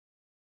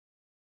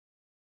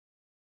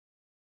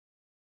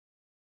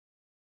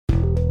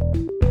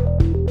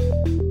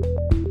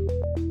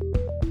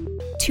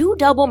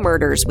double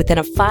murders within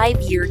a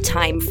 5-year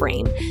time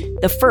frame.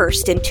 The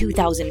first in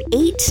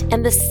 2008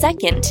 and the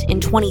second in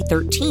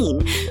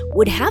 2013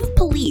 would have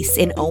police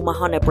in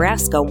Omaha,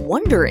 Nebraska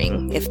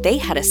wondering if they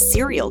had a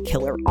serial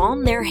killer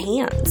on their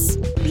hands.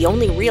 The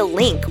only real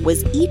link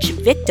was each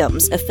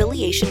victim's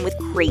affiliation with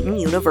Creighton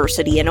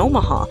University in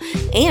Omaha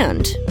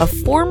and a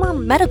former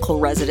medical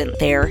resident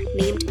there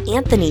named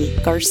Anthony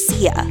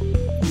Garcia.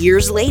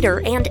 Years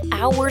later, and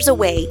hours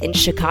away in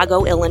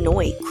Chicago,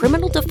 Illinois,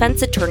 criminal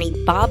defense attorney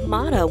Bob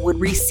Mata would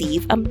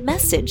receive a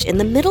message in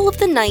the middle of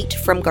the night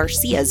from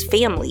Garcia's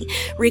family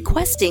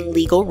requesting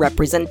legal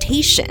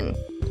representation.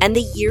 And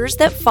the years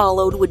that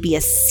followed would be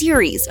a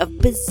series of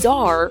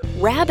bizarre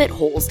rabbit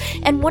holes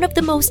and one of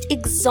the most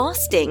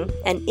exhausting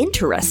and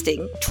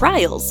interesting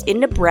trials in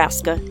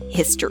Nebraska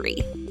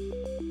history.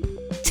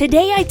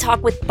 Today I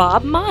talk with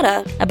Bob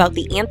Mata about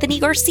the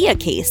Anthony Garcia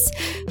case,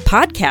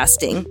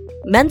 podcasting,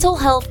 mental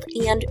health,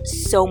 and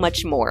so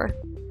much more.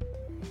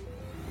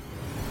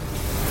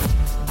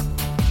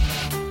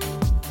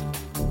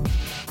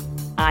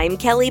 I'm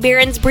Kelly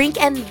Behrensbrink,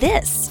 and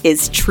this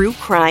is True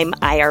Crime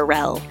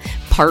IRL,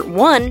 part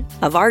 1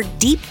 of our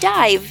deep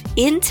dive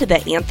into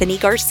the Anthony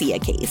Garcia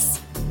case.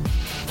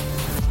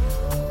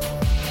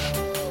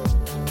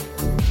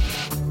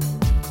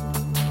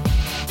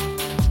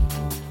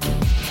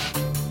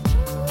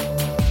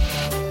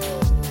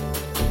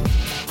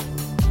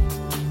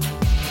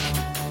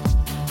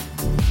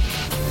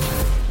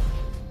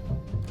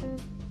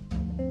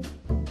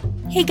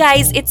 Hey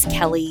guys, it's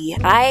Kelly.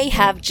 I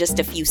have just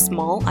a few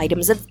small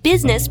items of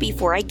business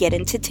before I get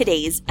into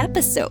today's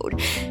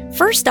episode.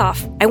 First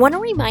off, I want to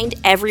remind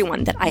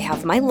everyone that I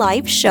have my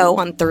live show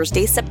on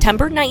Thursday,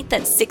 September 9th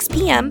at 6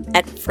 p.m.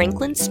 at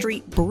Franklin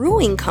Street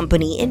Brewing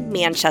Company in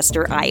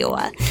Manchester,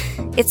 Iowa.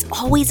 It's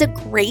always a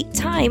great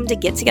time to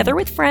get together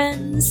with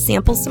friends,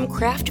 sample some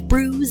craft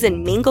brews,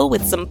 and mingle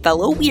with some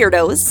fellow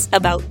weirdos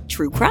about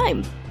true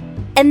crime.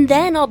 And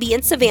then I'll be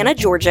in Savannah,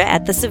 Georgia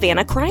at the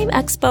Savannah Crime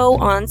Expo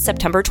on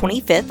September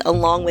 25th,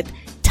 along with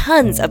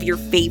tons of your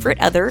favorite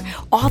other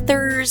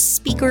authors,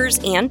 speakers,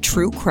 and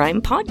true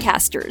crime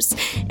podcasters.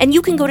 And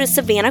you can go to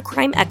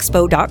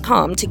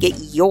savannahcrimeexpo.com to get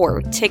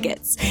your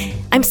tickets.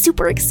 I'm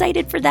super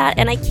excited for that,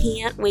 and I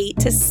can't wait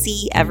to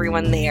see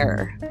everyone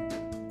there.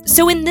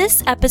 So in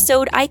this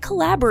episode, I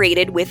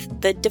collaborated with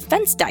the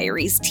Defense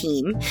Diaries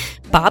team,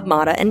 Bob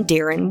Mata and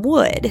Darren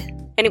Wood.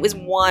 And it was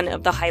one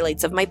of the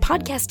highlights of my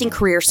podcasting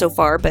career so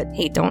far, but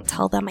hey, don't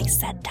tell them I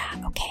said that,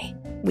 okay?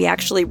 We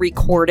actually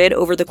recorded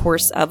over the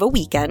course of a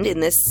weekend in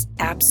this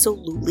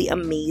absolutely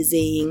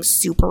amazing,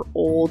 super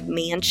old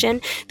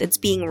mansion that's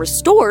being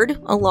restored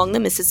along the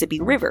Mississippi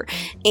River.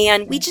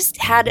 And we just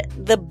had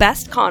the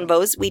best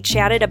convos. We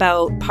chatted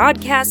about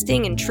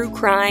podcasting and true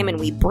crime, and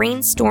we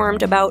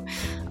brainstormed about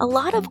a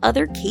lot of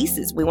other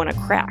cases we want to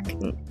crack.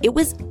 It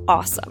was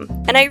awesome.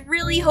 And I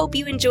really hope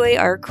you enjoy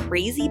our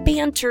crazy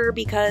banter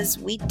because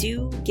we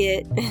do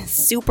get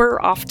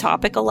super off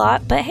topic a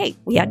lot, but hey,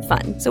 we had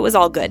fun, so it was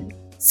all good.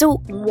 So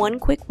one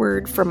quick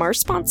word from our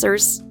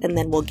sponsors, and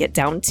then we'll get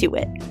down to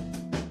it.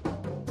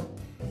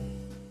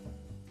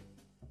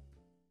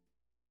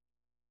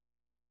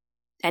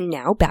 And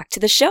now back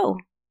to the show.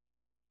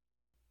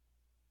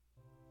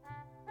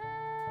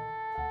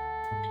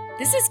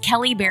 This is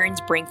Kelly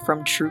Behrensbrink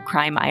from True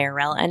Crime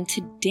IRL, and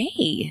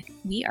today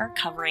we are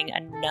covering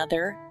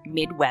another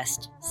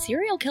Midwest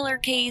serial killer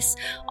case.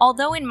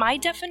 Although in my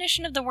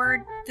definition of the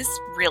word, this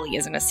really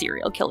isn't a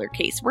serial killer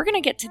case. We're going to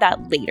get to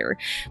that later.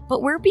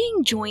 But we're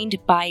being joined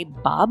by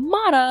Bob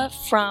Mata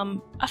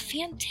from a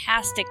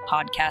fantastic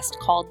podcast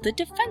called The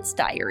Defense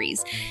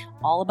Diaries,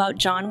 all about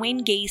John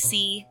Wayne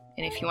Gacy.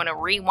 And if you want to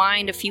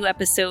rewind a few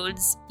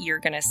episodes, you're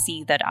going to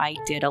see that I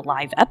did a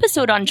live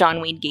episode on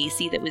John Wayne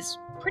Gacy that was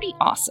pretty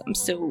awesome,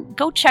 so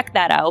go check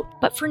that out.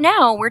 But for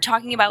now, we're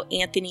talking about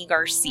Anthony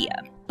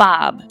Garcia.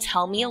 Bob,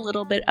 tell me a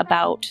little bit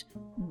about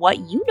what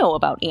you know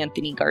about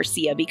Anthony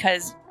Garcia,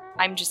 because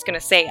I'm just going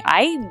to say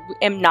I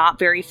am not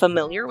very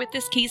familiar with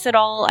this case at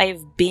all.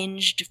 I've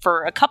binged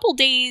for a couple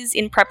days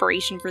in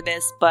preparation for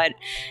this, but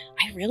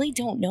I really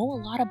don't know a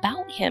lot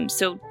about him.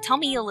 So tell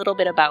me a little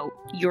bit about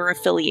your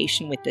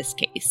affiliation with this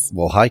case.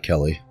 Well, hi,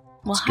 Kelly.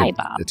 Well, hi,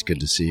 Bob. It's good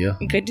to see you.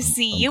 Good to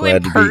see you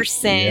in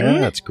person. Yeah,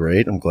 that's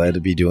great. I'm glad to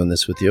be doing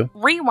this with you.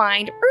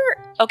 Rewind.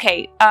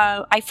 Okay,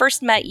 I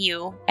first met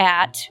you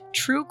at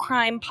True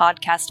Crime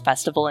Podcast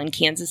Festival in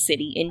Kansas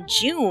City in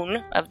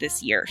June of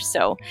this year.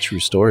 So true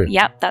story.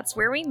 Yep, that's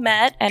where we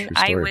met. And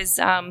I was,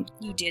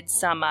 you did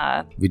some...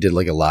 we did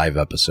like a live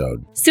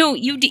episode. So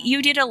you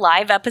did a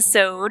live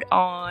episode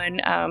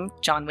on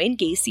John Wayne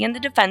Gacy and the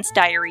Defense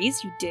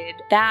Diaries. You did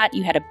that.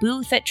 You had a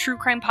booth at True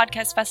Crime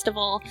Podcast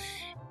Festival.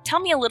 Tell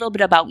me a little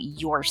bit about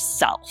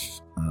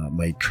yourself.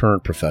 My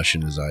current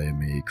profession is I am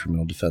a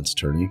criminal defense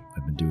attorney.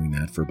 I've been doing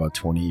that for about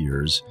 20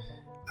 years.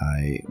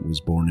 I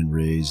was born and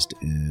raised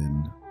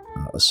in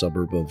a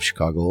suburb of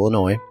Chicago,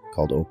 Illinois,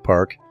 called Oak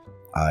Park.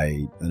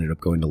 I ended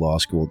up going to law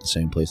school at the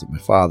same place that my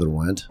father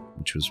went,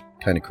 which was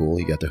kind of cool.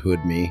 He got to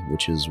hood me,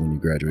 which is when you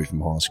graduate from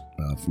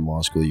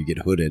law school, you get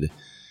hooded,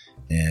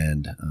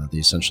 and they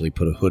essentially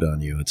put a hood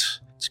on you. It's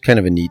it's kind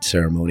of a neat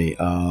ceremony.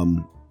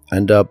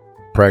 End up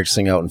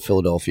practicing out in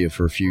Philadelphia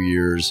for a few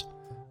years.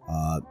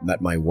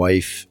 Met my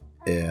wife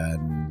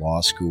in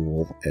law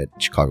school at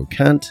Chicago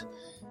Kent,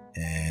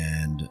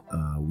 and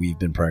we've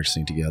been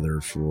practicing together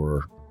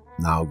for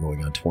now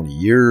going on 20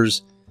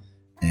 years.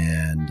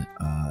 And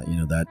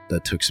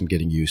that took some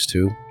getting used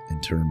to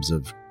in terms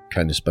of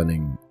kind of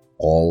spending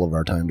all of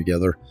our time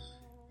together.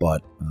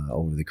 But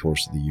over the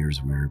course of the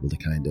years, we were able to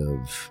kind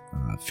of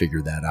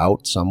figure that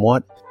out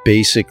somewhat.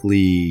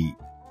 Basically,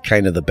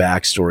 kind of the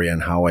backstory on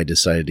how I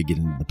decided to get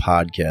into the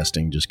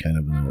podcasting, just kind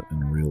of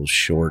in a real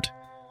short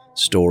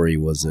story,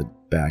 was that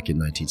back in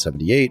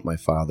 1978, my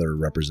father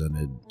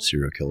represented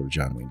serial killer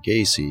John Wayne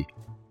Gacy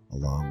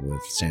along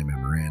with Sam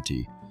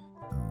Amarante.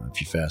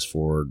 If you fast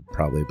forward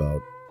probably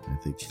about, I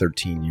think,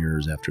 13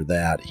 years after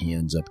that, he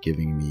ends up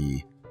giving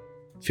me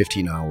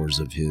 15 hours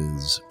of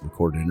his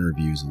recorded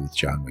interviews with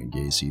John Wayne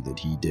Gacy that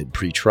he did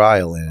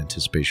pre-trial in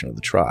anticipation of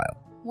the trial.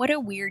 What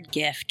a weird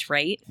gift,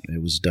 right? It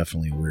was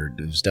definitely a weird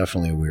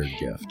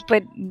gift.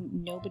 But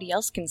nobody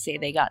else can say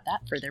they got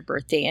that for their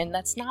birthday, and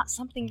that's not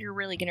something you're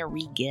really going to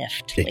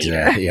re-gift later.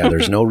 Exactly. Yeah,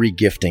 there's no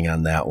re-gifting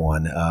on that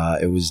one.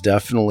 It was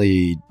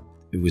definitely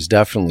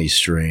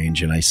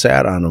strange, and I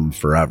sat on them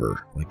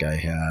forever. Like, I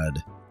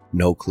had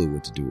no clue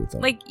what to do with them.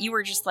 Like, you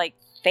were just like,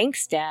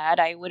 thanks, Dad.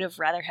 I would have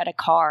rather had a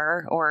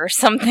car or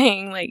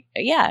something. Like,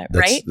 yeah,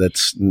 right?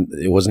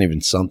 It wasn't even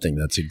something.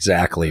 That's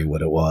exactly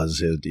what it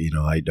was.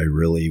 I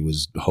really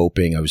was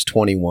hoping. I was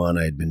 21.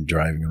 I had been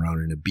driving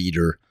around in a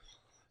beater.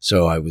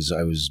 So I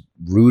was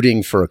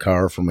rooting for a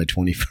car for my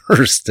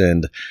 21st,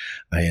 and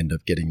I ended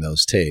up getting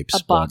those tapes.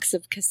 A box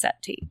of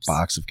cassette tapes.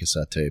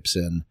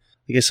 And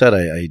like I said,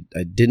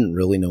 I didn't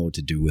really know what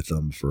to do with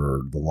them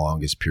for the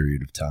longest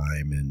period of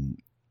time. And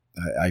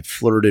I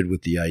flirted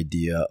with the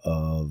idea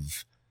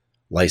of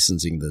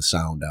licensing the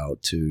sound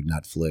out to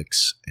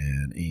Netflix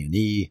and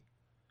A&E.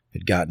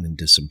 Had gotten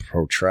into some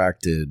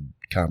protracted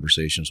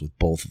conversations with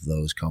both of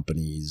those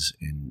companies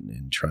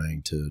in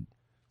trying to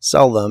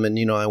sell them. And,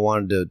 I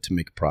wanted to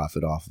make a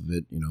profit off of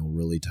it,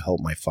 really to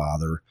help my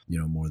father,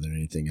 more than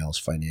anything else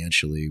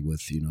financially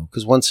with,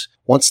 because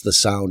once the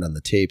sound on the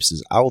tapes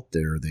is out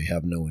there, they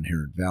have no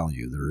inherent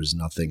value. There is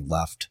nothing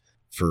left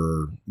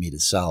for me to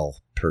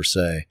sell per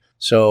se.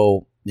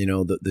 So,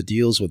 the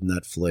deals with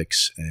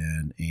Netflix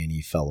and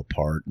A&E fell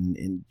apart. And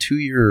in 2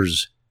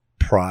 years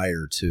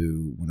prior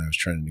to when I was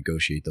trying to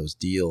negotiate those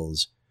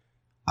deals,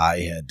 I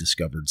had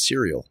discovered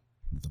Serial,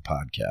 the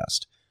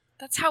podcast.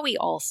 That's how we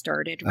all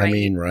started, right? I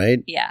mean,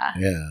 right? Yeah.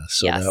 Yeah.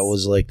 So yes.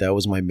 that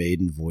was my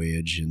maiden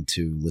voyage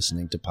into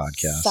listening to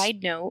podcasts.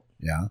 Side note.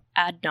 Yeah.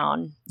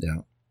 Adnan.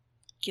 Yeah.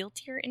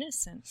 Guilty or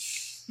innocent?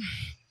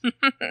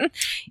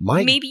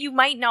 My Maybe you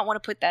might not want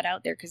to put that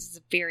out there because it's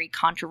a very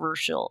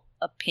controversial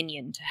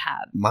opinion to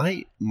have.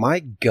 My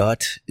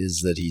gut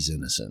is that he's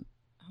innocent.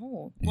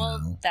 Oh,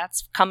 well,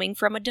 that's coming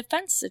from a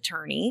defense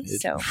attorney.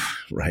 So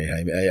right,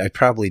 I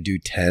probably do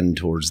tend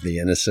towards the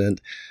innocent.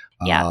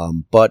 Yeah.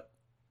 But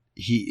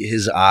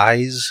his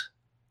eyes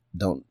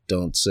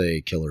don't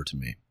say killer to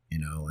me,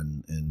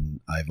 and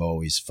I've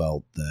always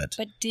felt that.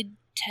 But did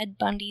Ted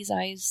Bundy's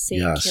eyes say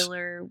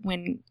killer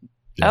when?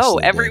 Yes,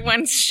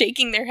 everyone's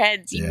shaking their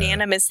heads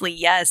unanimously.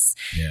 Yes.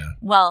 Yeah.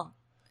 Well,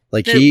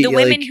 like the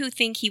women who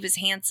think he was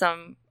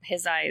handsome,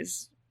 his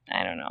eyes,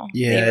 I don't know.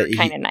 Yeah, they were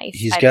kind of nice.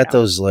 He's got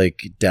those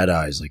like dead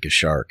eyes, like a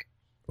shark.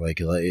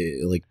 Like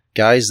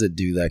guys that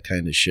do that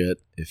kind of shit.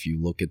 If you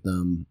look at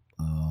them,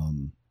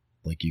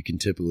 like you can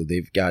typically,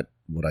 they've got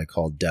what I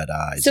call dead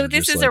eyes. So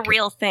this is a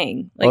real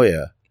thing. Like, oh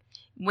yeah.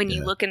 When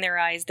you look in their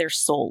eyes, they're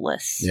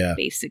soulless. Yeah.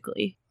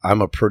 Basically.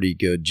 I'm a pretty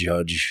good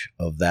judge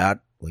of that.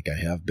 Like I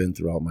have been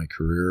throughout my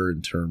career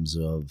in terms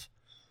of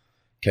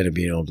kind of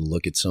being able to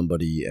look at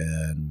somebody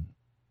and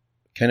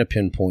kind of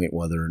pinpoint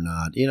whether or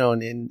not,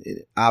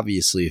 and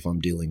obviously if I'm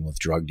dealing with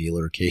drug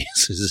dealer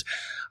cases,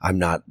 I'm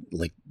not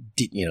like,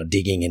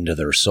 digging into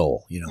their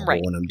soul,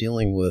 right. But when I'm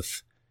dealing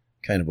with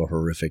kind of a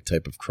horrific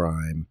type of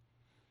crime,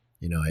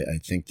 I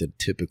think that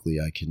typically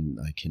I can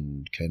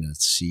kind of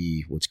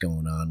see what's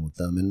going on with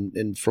them.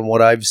 And from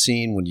what I've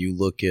seen, when you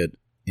look at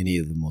any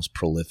of the most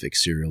prolific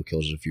serial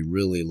killers, if you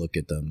really look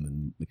at them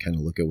and kind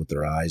of look at what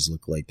their eyes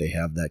look like, they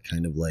have that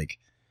kind of like,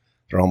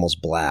 they're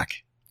almost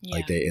black. Yeah.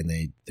 Like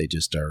they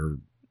just are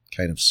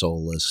kind of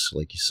soulless,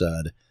 like you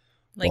said.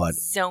 Like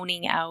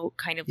zoning out,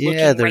 kind of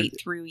looking right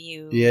through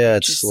you. Yeah,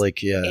 it's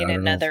like,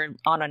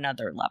 on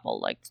another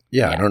level. Like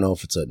I don't know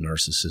if it's a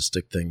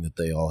narcissistic thing that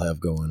they all have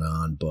going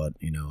on, but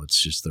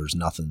it's just there's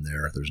nothing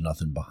there. There's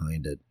nothing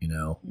behind it,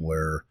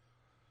 where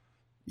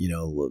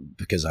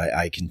because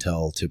I can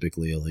tell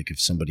typically, like if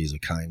somebody's a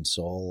kind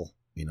soul,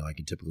 I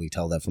can typically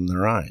tell that from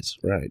their eyes,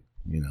 right?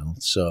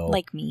 So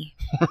like me.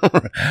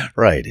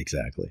 Right,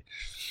 exactly.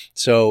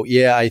 So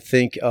yeah, I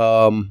think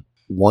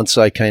once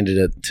I kind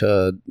of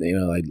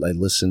I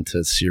listened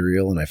to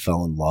Serial and I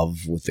fell in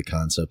love with the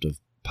concept of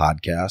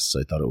podcasts.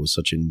 I thought it was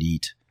such a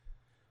neat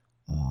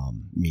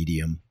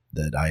medium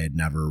that I had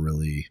never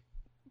really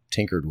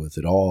tinkered with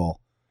at all.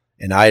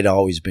 And I'd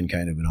always been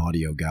kind of an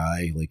audio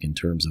guy, like in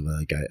terms of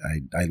like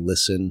I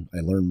listen. I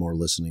learn more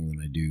listening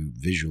than I do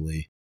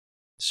visually.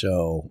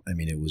 So, I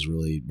mean, it was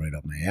really right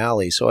up my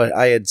alley. So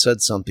I had said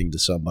something to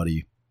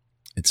somebody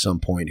at some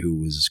point who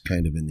was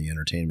kind of in the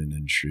entertainment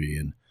industry,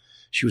 and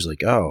she was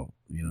like, oh,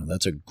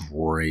 that's a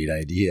great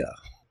idea.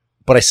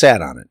 But I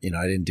sat on it.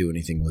 I didn't do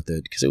anything with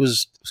it because it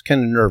was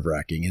kind of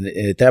nerve-wracking. And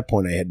at that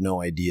point, I had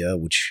no idea,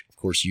 which, of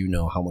course,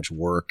 how much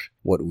work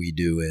what we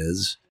do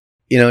is.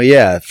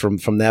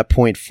 From that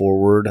point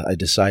forward, I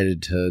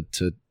decided to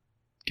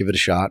give it a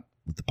shot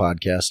with the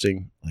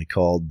podcasting. I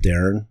called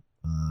Darren,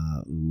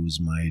 who was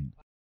one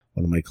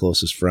of my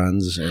closest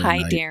friends. And Hi,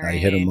 Darren. I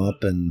hit him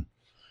up, and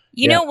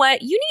you know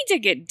what? You need to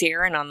get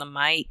Darren on the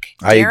mic.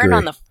 I agree. Darren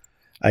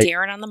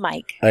on the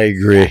mic. I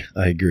agree. Yeah.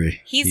 I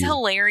agree. He's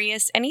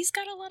hilarious, and he's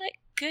got a lot of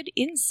good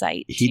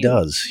insight. He too.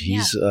 does.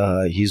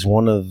 He's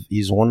one of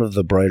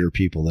the brighter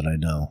people that I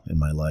know in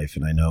my life,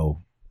 and I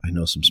know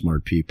some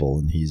smart people,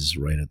 and he's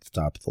right at the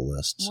top of the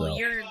list. Well, so.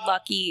 You're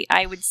lucky,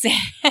 I would say.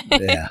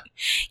 Yeah.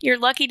 You're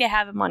lucky to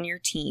have him on your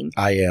team.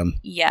 I am.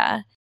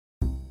 Yeah.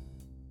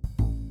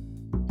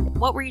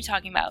 What were you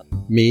talking about?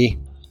 Me.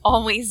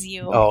 Always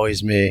you.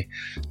 Always me.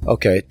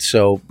 Okay,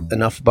 so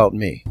enough about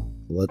me.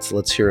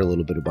 Let's hear a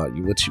little bit about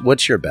you.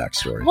 What's your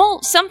backstory?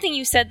 Well, something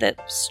you said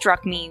that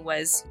struck me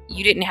was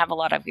you didn't have a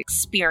lot of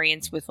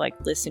experience with like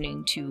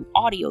listening to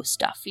audio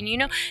stuff.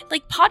 And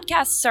like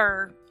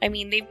podcasts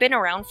they've been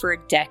around for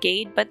a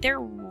decade, but they're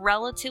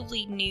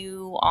relatively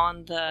new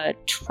on the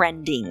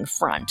trending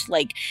front.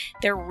 Like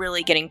they're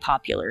really getting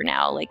popular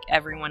now. Like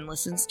everyone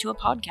listens to a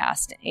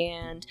podcast,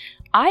 and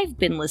I've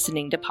been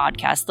listening to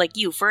podcasts like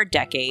you for a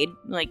decade,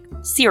 like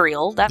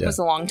Serial. That was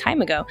a long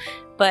time ago.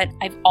 But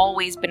I've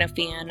always been a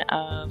fan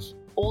of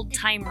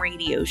old-time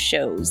radio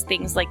shows,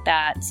 things like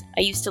that. I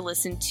used to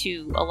listen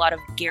to a lot of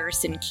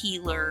Garrison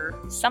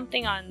Keillor,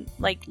 something on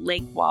like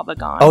Lake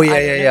Wobegon. Oh,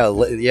 yeah.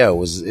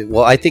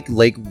 I think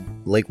Lake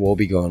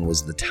Wobegon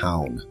was the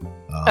town.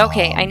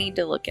 Okay, I need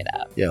to look it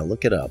up. Yeah,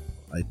 look it up.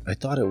 I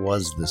thought it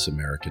was This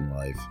American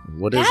Life.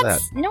 What is that?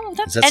 No,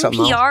 that's that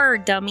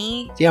NPR,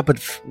 dummy. Yeah,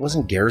 but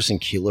wasn't Garrison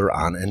Keillor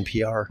on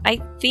NPR?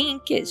 I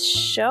think his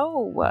show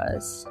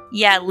was.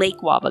 Yeah, Lake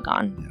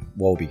Wobegon. Yeah,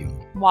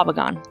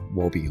 Wobegon.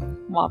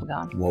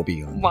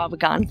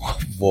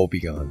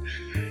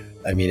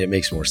 I mean, it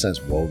makes more sense.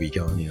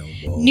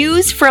 Wobegon,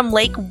 News from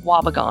Lake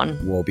Wobegon.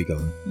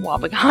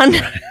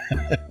 Wobegon.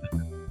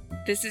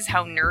 This is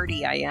how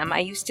nerdy I am. I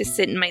used to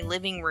sit in my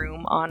living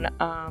room on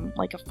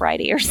like a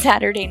Friday or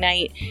Saturday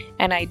night,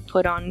 and I'd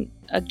put on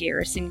a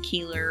Garrison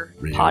Keillor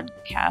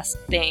podcast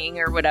thing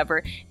or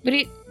whatever. But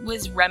it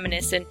was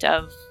reminiscent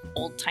of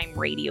old-time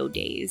radio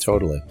days.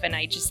 Totally. And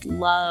I just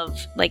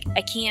love, I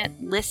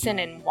can't listen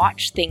and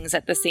watch things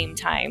at the same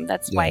time.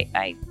 That's why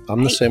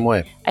I'm the same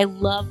way. I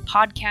love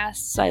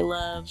podcasts. I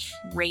love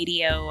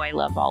radio. I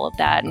love all of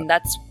that. And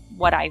that's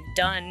what I've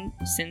done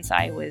since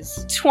I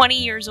was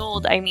 20 years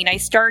old. I mean, I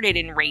started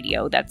in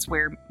radio. That's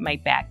where my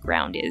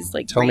background is.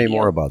 Tell me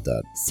more about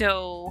that.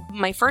 So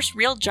my first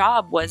real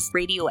job was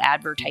radio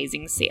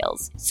advertising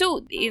sales.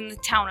 So in the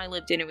town I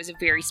lived in, it was a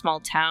very small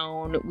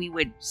town. We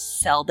would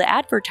sell the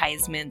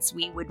advertisements.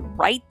 We would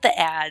write the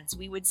ads.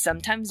 We would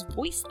sometimes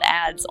voice the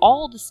ads,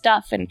 all the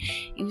stuff. And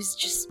it was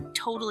just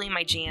totally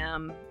my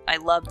jam. I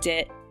loved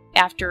it.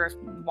 After a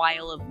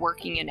while of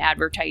working in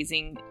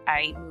advertising,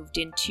 I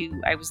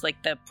was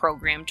like the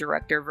program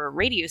director of a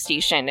radio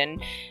station,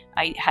 and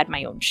I had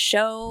my own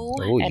show.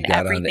 Oh, and you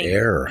got everything. On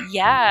air.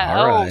 Yeah.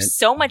 All right.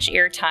 So much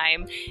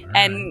airtime.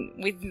 And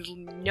with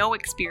no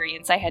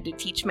experience, I had to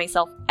teach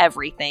myself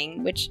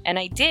everything, and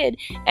I did.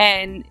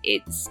 And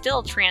it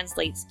still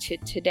translates to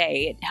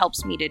today. It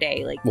helps me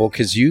today.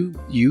 Because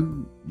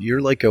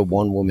you're like a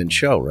one-woman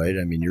show, right?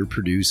 I mean, you're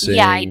producing,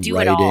 I do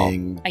writing.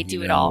 It all. I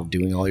do it all.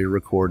 Doing all your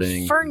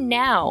recording. For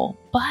now.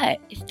 But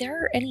if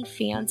there are any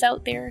fans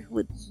out there who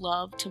would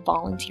love to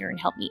volunteer and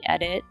help me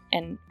edit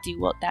and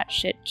do all that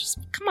shit, just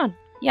come on.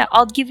 Yeah,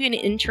 I'll give you an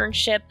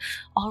internship.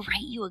 I'll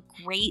write you a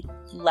great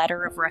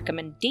letter of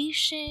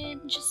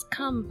recommendation. Just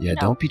come. Yeah,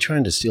 don't be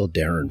trying to steal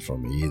Darren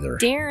from me either.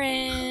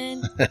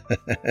 Darren.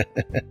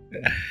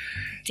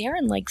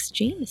 Darren likes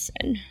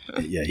Jameson.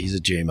 Yeah, he's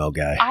a JMO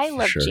guy. I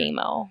love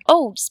JMO.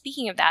 Oh,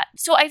 speaking of that.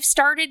 So I've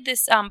started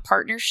this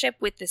partnership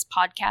with this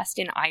podcast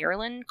in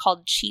Ireland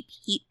called Cheap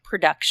Heat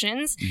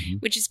Productions,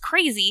 which is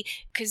crazy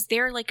because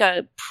they're like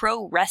a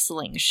pro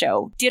wrestling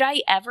show. Did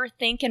I ever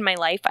think in my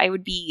life I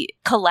would be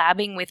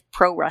collabing with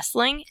pro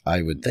wrestling?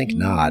 I would think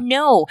not.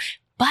 No.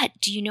 But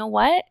do you know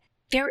what?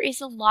 There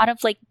is a lot of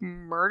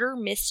murder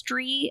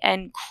mystery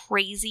and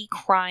crazy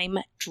crime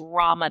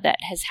drama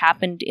that has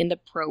happened in the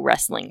pro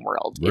wrestling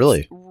world.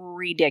 Really? It's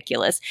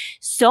ridiculous.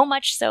 So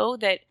much so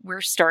that we're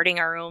starting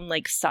our own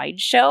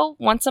sideshow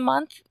once a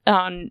month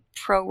on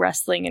pro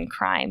wrestling and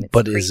crime. It's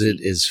but crazy.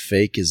 Is it as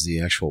fake as the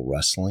actual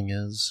wrestling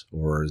is?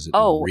 Or is it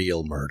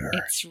real murder?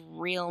 It's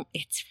real murder.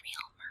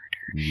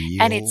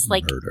 Real and it's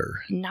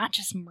murder. Not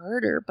just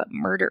murder, but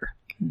murder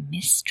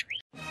mystery.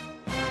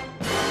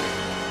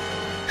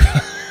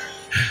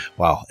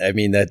 Wow. I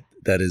mean,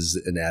 that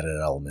is an added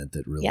element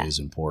that really is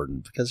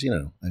important because,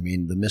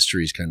 the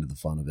mystery is kind of the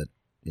fun of it,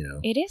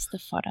 It is the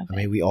fun of it. I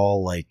mean, we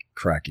all like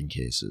cracking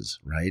cases,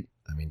 right?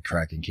 I mean,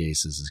 cracking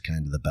cases is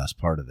kind of the best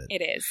part of it.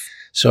 It is.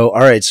 So,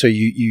 all right. So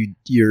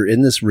you're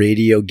in this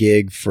radio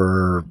gig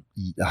for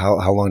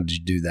how long did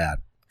you do that?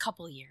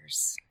 Couple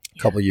years.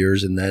 Couple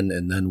years. And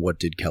then what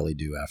did Kelly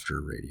do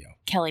after radio?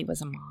 Kelly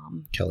was a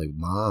mom. Kelly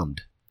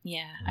mommed.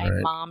 Yeah, All I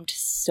right. mommed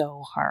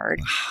so hard.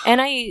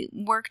 And I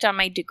worked on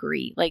my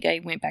degree. Like,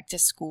 I went back to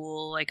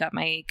school. I got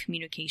my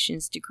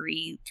communications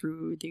degree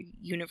through the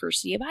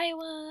University of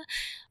Iowa.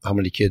 How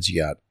many kids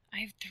you got? I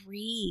have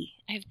three.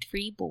 I have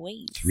 3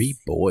 boys. 3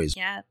 boys.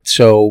 Yeah.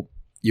 So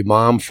you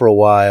mom for a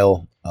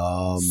while.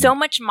 So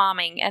much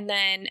momming. And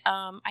then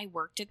I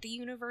worked at the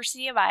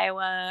University of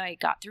Iowa. I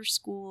got through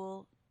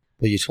school.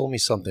 Well, you told me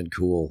something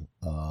cool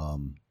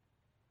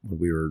when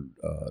we were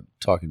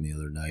talking the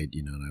other night,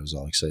 and I was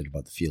all excited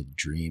about the Field of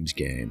Dreams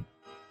game.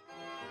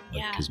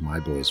 Because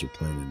my boys were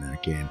playing in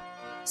that game.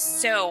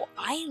 So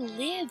I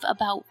live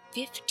about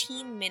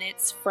 15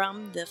 minutes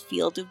from the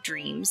Field of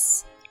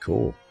Dreams.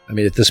 Cool. I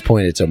mean, at this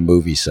point, it's a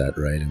movie set,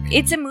 right? I mean,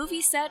 it's a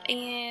movie set,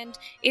 and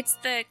it's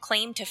the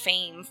claim to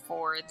fame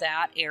for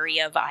that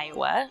area of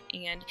Iowa,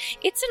 and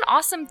it's an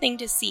awesome thing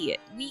to see.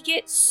 We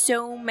get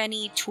so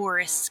many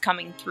tourists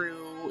coming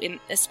through,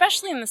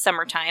 especially in the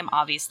summertime,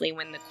 obviously,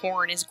 when the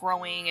corn is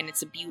growing, and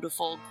it's a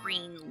beautiful,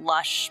 green,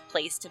 lush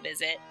place to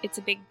visit. It's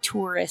a big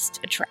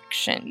tourist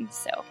attraction,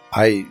 so.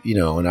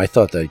 And I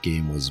thought that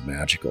game was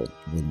magical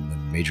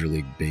when Major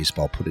League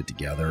Baseball put it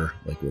together.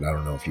 I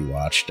don't know if you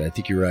watched. I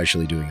think you were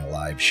actually doing a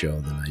live show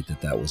the night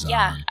that was on.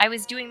 Yeah, I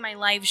was doing my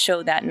live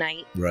show that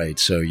night. Right,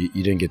 so you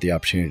didn't get the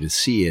opportunity to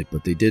see it,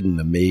 but they did an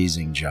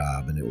amazing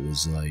job, and it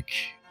was like,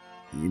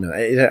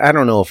 I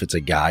don't know if it's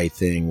a guy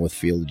thing with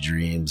Field of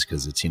Dreams,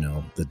 because it's,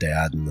 the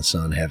dad and the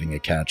son having a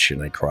catch,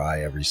 and I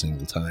cry every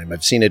single time.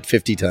 I've seen it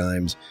 50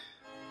 times,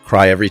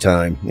 cry every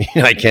time.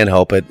 I can't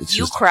help it.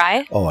 You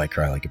cry? Oh, I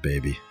cry like a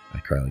baby.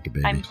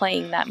 I'm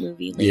playing that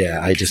movie later. Yeah,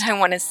 I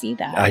want to see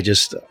that.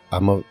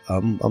 I'm an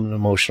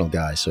emotional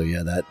guy, so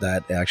yeah,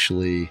 that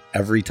actually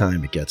every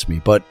time it gets me.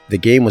 But the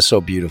game was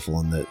so beautiful,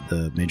 and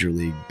the Major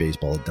League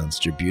Baseball had done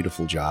such a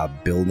beautiful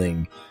job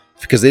building,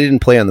 because they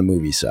didn't play on the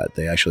movie set.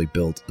 They actually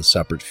built a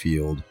separate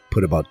field,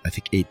 put about, I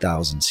think,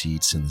 8,000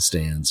 seats in the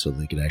stands so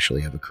they could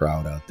actually have a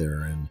crowd out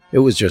there, and it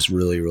was just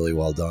really, really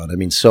well done. I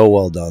mean, so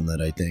well done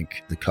that I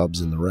think the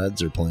Cubs and the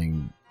Reds are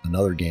playing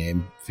another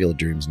game, Field of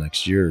Dreams,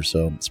 next year,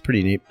 so it's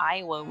pretty neat.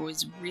 Iowa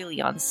was really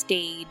on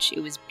stage. It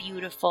was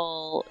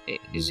beautiful.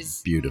 It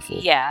was beautiful.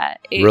 Yeah,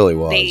 it really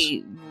was.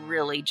 They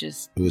really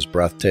just it was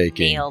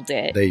breathtaking. Nailed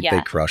it. They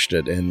crushed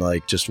it, and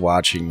just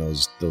watching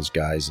those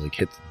guys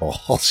hit the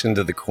balls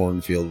into the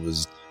cornfield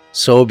was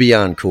so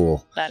beyond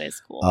cool. That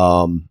is cool.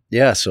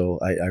 So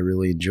I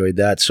really enjoyed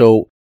that.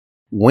 So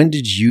when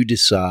did you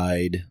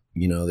decide,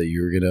 that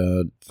you were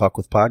gonna fuck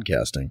with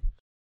podcasting?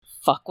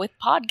 Fuck with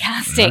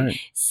podcasting. Right.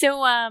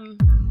 So,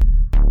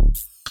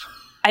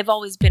 I've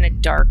always been a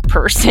dark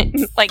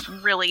person,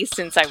 really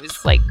since I was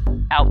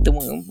out the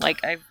womb.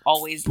 I've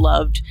always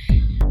loved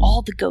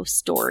all the ghost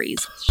stories,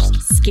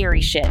 just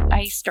scary shit.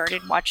 I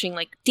started watching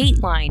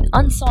Dateline,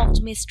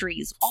 Unsolved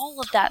Mysteries, all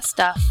of that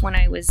stuff when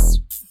I was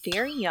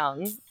very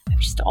young. I've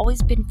just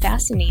always been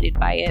fascinated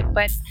by it,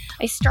 but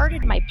I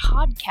started my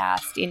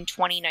podcast in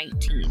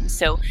 2019.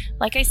 So,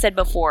 like I said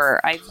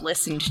before, I've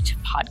listened to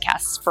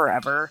podcasts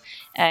forever,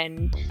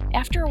 and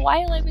after a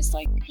while I was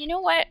like, you know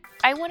what?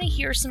 I want to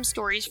hear some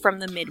stories from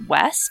the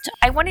Midwest.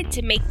 I wanted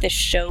to make the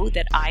show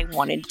that I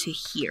wanted to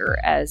hear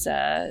as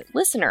a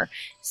listener.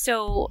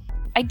 So,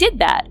 I did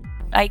that.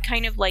 I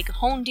kind of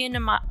honed in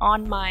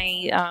on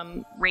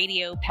my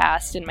radio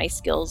past and my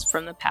skills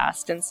from the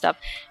past and stuff.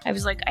 I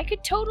was like, I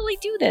could totally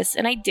do this.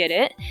 And I did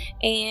it.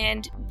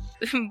 And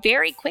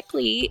very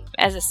quickly,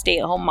 as a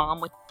stay-at-home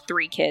mom with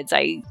 3 kids,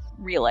 I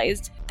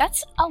realized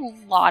that's a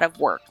lot of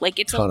work.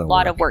 It's a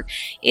lot of work.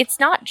 It's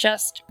not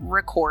just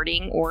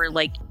recording or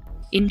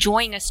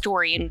enjoying a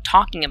story and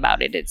talking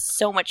about it. It's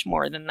so much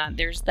more than that.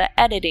 There's the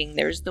editing,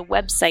 there's the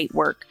website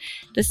work,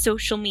 the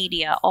social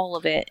media, all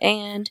of it.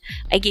 And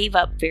I gave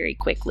up very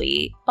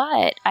quickly.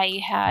 But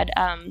I had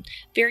a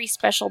very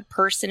special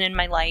person in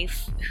my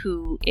life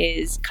who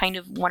is kind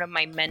of one of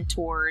my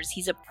mentors.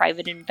 He's a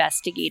private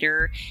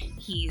investigator.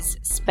 He's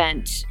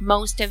spent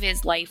most of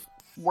his life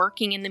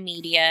working in the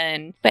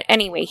media. But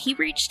anyway, he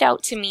reached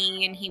out to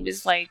me and he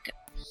was like,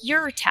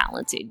 you're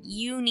talented.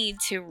 You need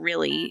to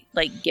really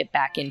get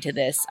back into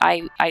this.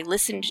 I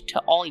listened to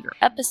all your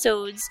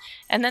episodes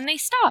and then they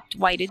stopped.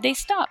 Why did they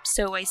stop?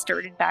 So I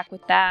started back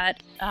with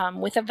that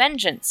with a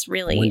vengeance,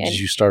 really. When did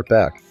you start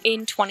back?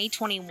 In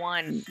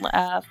 2021,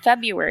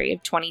 February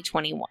of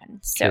 2021.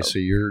 So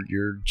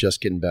you're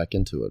just getting back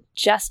into it.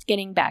 Just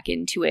getting back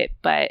into it,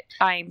 but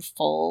I'm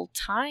full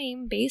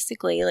time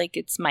basically.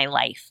 It's my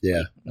life.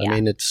 Yeah. I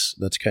mean, that's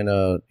kind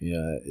of,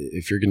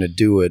 if you're going to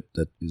do it,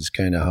 that is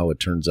kind of how it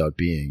turns out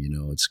being.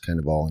 It's kind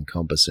of all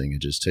encompassing.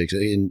 It just takes,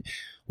 and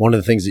One of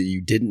the things that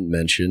you didn't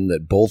mention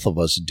that both of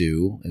us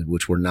do, and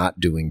which we're not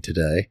doing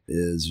today,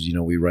 is,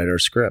 we write our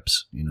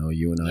scripts.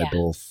 You and I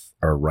both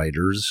are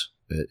writers.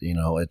 At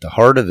the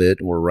heart of it,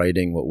 we're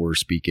writing what we're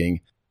speaking.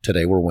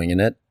 Today, we're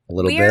winging it a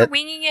little bit. We are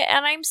winging it,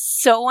 and I'm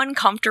so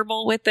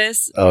uncomfortable with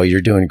this. Oh,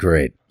 you're doing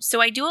great. So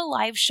I do a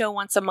live show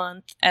once a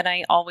month, and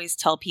I always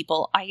tell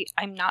people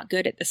I'm not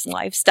good at this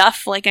live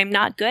stuff. Like, I'm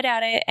not good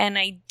at it, and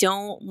I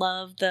don't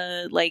love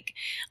the,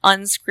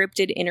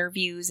 unscripted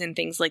interviews and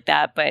things like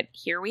that, but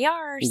here we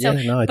are. So,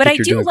 I think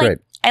you're doing great.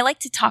 I like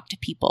to talk to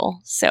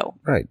people, so.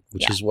 Right,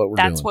 which is what we're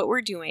doing. That's what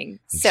we're doing.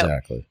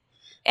 Exactly.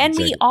 And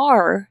we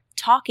are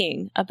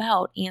talking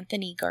about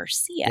Anthony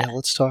Garcia. Yeah,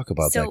 let's talk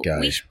about that guy.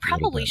 We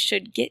probably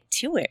should get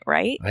to it,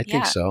 right? I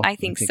think so. I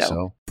think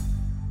so.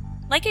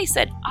 Like I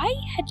said, I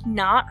had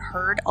not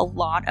heard a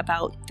lot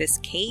about this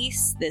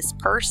case, this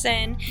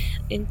person,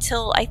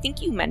 until I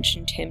think you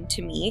mentioned him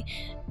to me.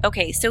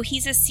 Okay, so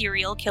he's a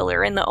serial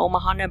killer in the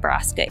Omaha,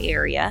 Nebraska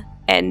area.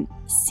 And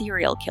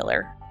serial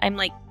killer. I'm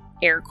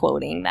air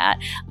quoting that.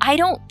 I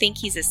don't think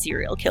he's a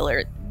serial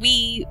killer.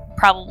 We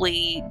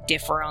probably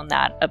differ on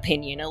that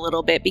opinion a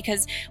little bit,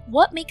 because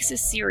what makes a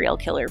serial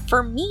killer?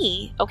 For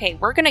me, okay,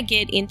 we're going to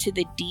get into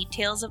the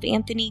details of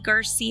Anthony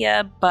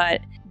Garcia,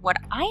 but what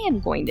I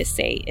am going to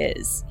say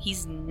is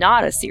he's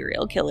not a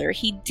serial killer.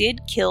 He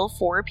did kill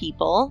 4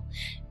 people,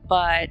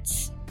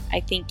 but I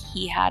think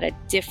he had a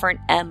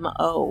different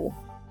MO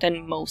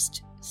than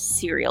most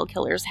serial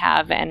killers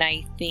have, and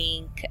I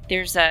think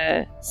there's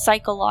a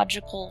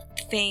psychological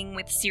thing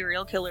with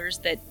serial killers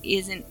that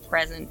isn't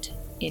present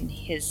in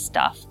his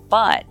stuff.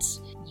 But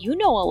you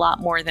know a lot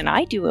more than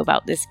I do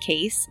about this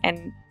case,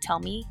 and tell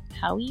me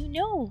how you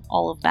know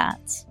all of that.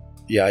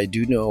 Yeah, I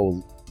do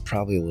know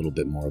probably a little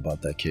bit more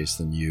about that case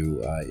than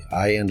you.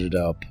 I ended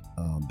up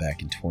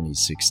back in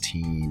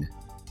 2016.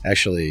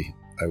 Actually,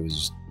 I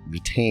was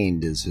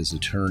retained as his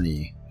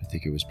attorney. I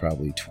think it was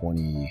probably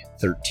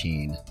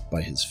 2013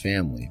 by his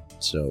family.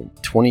 So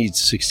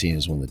 2016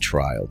 is when the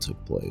trial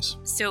took place.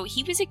 So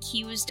he was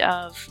accused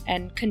of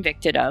and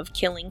convicted of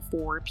killing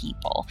 4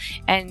 people.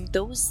 And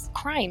those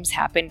crimes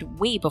happened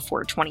way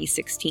before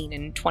 2016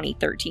 and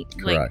 2013.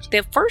 Correct.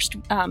 The first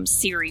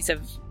series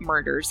of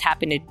murders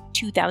happened in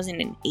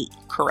 2008,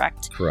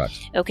 correct? Correct.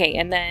 Okay,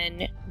 and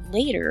then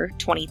later,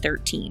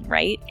 2013,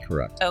 right?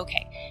 Correct.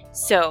 Okay,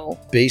 so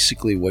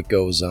basically what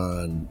goes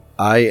on,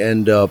 I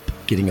end up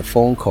getting a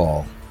phone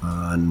call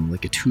on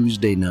a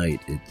Tuesday night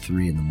at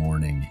 3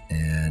 a.m.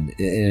 And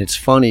it's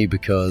funny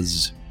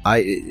because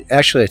I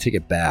take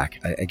it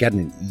back. I got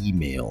an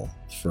email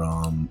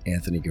from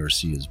Anthony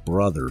Garcia's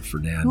brother,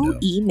 Fernando. Who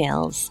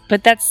emails?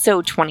 But that's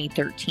so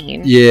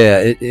 2013.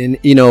 Yeah,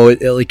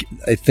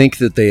 I think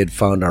that they had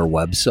found our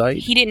website.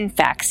 He didn't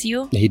fax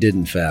you? He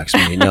didn't fax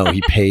me. No,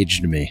 he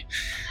paged me.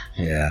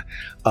 Yeah.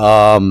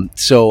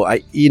 So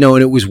and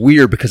it was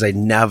weird because I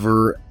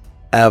never,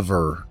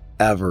 ever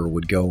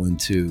would go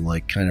into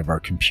kind of our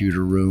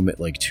computer room at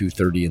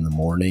 2:30 in the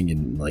morning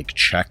and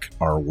check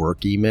our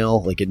work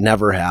email. It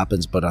never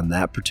happens, but on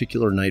that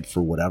particular night,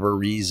 for whatever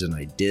reason,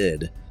 I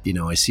did.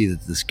 I see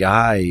that this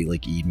guy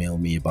emailed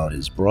me about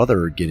his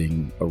brother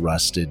getting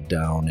arrested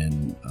down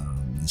in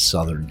the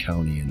southern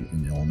county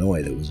in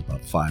Illinois that was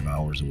about 5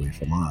 hours away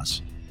from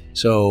us.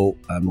 So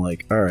I'm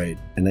like, all right.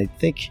 And I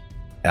think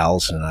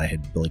Allison and I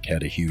had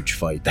had a huge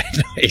fight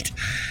that night.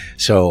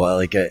 So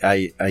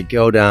I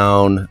go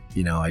down,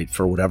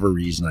 for whatever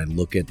reason, I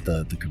look at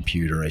the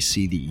computer, I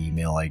see the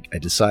email, I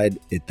decide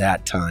at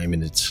that time,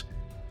 and it's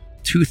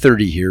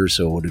 2:30 here,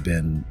 so it would have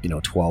been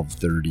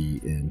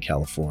 12:30 in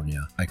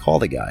California. I call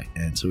the guy,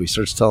 and so he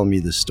starts telling me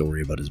this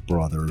story about his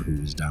brother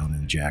who was down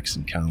in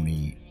Jackson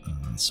County,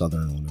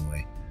 southern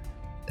Illinois,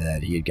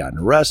 that he had gotten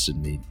arrested.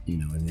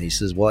 And he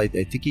says, well, I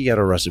think he got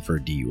arrested for a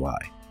DUI.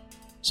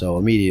 So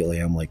immediately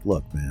I'm like,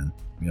 look, man,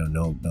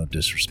 no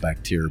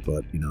disrespect here,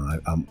 but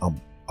I'm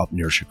up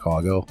near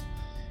Chicago.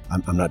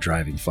 I'm not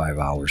driving 5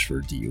 hours for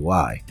a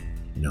DUI.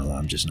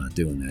 I'm just not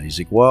doing that. He's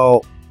like,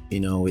 well,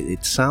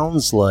 it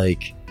sounds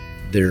like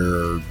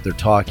they're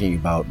talking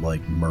about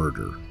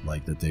murder,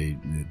 that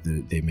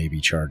they may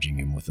be charging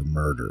him with a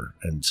murder.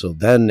 And so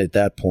then at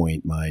that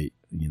point, my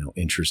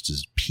interest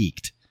is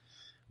piqued,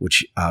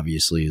 which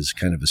obviously is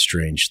kind of a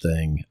strange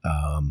thing.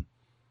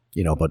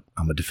 But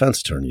I'm a defense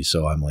attorney,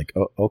 so I'm like,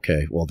 oh,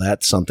 okay, well,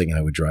 that's something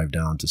I would drive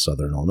down to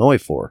Southern Illinois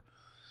for.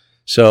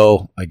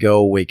 So I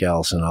go wake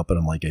Allison up, and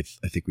I'm like,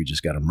 I think we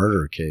just got a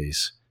murder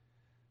case.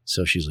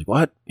 So she's like,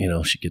 what?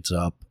 She gets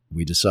up.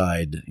 We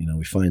decide,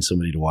 we find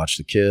somebody to watch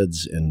the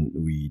kids, and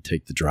we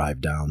take the drive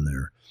down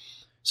there.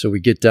 So we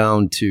get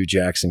down to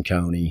Jackson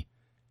County,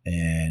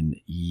 and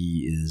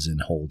he is in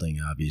holding,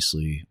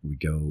 obviously. We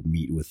go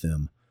meet with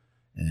him.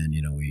 And,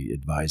 we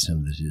advise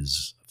him that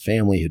his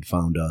family had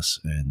found us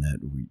and that,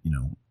 we,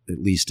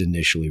 at least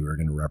initially we were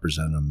going to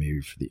represent him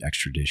maybe for the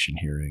extradition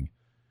hearing.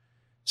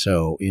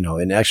 So,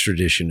 in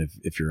extradition,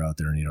 if you're out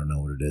there and you don't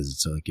know what it is,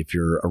 it's if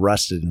you're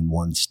arrested in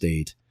one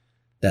state,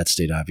 that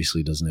state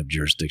obviously doesn't have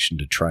jurisdiction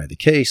to try the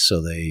case.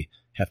 So they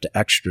have to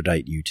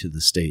extradite you to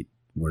the state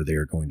where they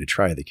are going to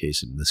try the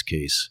case. In this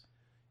case,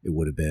 it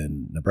would have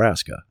been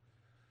Nebraska.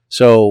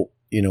 So,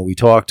 we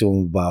talked to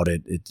him about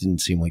it. It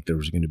didn't seem like there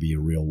was going to be a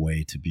real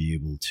way to be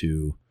able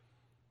to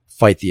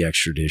fight the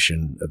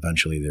extradition.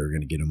 Eventually, they were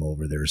going to get him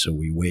over there. So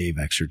we waive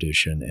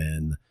extradition,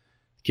 and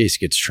the case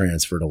gets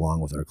transferred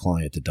along with our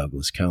client to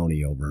Douglas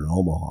County over in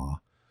Omaha.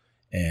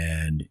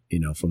 And,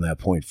 from that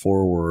point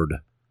forward,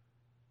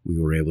 we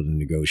were able to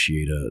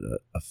negotiate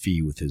a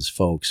fee with his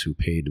folks who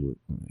paid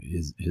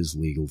his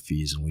legal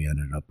fees, and we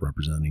ended up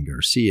representing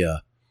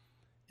Garcia.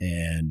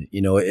 And,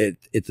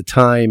 at the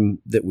time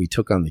that we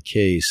took on the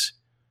case,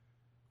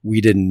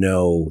 we didn't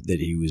know that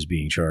he was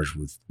being charged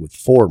with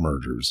 4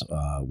 murders.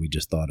 We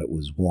just thought it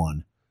was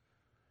 1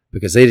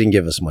 because they didn't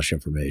give us much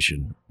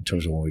information in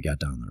terms of when we got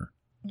down there.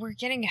 We're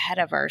getting ahead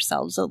of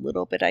ourselves a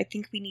little bit. I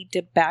think we need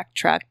to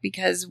backtrack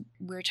because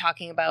we're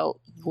talking about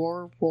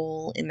your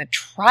role in the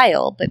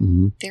trial, but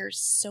there's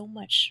so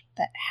much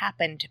that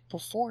happened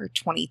before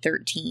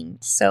 2013.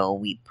 So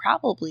we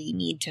probably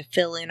need to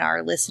fill in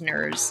our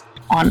listeners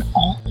on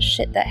all the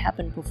shit that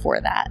happened before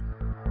that.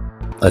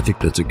 I think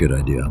that's a good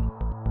idea.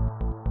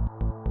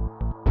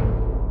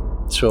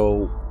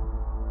 So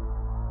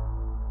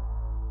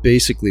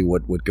basically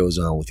what goes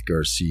on with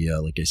Garcia,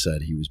 like I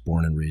said, he was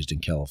born and raised in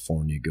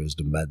California, goes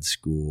to med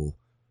school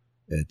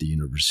at the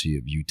University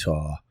of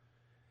Utah,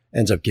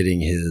 ends up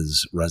getting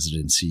his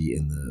residency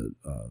in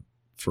the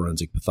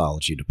forensic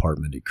pathology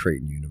department at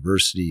Creighton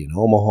University in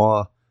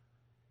Omaha,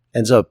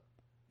 ends up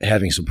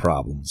having some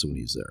problems when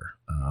he's there.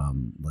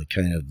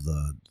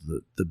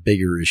 The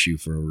bigger issue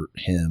for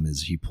him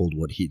is he pulled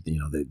what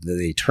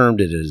they termed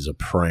it as a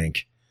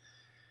prank.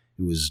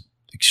 It was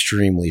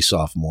extremely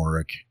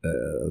sophomoric.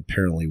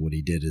 Apparently what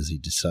he did is he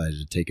decided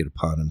to take it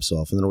upon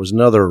himself. And there was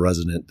another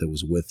resident that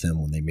was with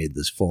him when they made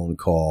this phone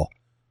call.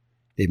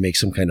 They make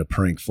some kind of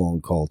prank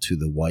phone call to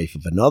the wife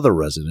of another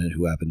resident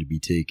who happened to be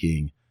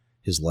taking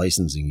his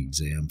licensing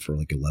exam for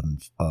like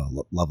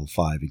level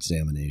 5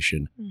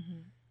 examination.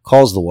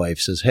 Calls the wife,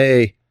 says,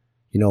 "Hey,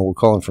 we're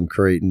calling from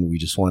Creighton. We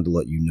just wanted to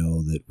let you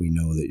know that we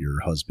know that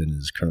your husband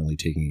is currently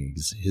taking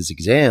his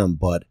exam,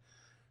 but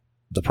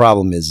the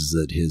problem is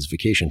that his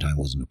vacation time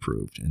wasn't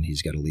approved, and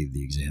he's got to leave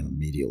the exam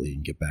immediately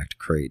and get back to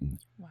Creighton."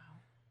 Wow.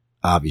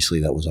 Obviously,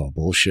 that was all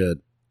bullshit.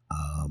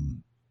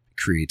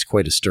 Creates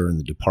quite a stir in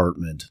the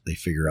department. They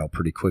figure out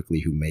pretty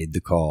quickly who made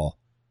the call.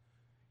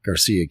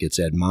 Garcia gets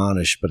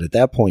admonished, but at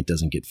that point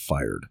doesn't get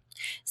fired.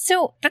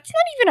 So that's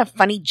not even a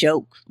funny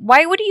joke.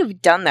 Why would he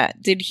have done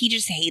that? Did he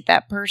just hate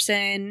that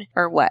person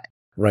or what?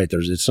 Right.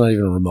 It's not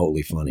even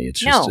remotely funny. It's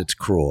just, it's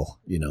cruel.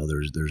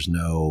 There's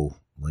no...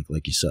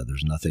 Like you said,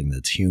 there's nothing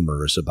that's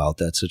humorous about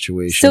that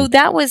situation. So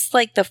that was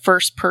like the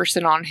first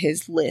person on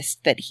his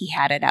list that he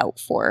had it out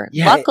for.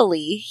 Yeah,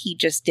 luckily, he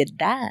just did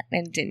that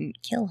and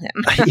didn't kill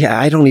him. Yeah,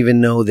 I don't even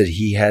know that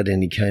he had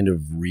any kind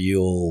of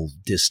real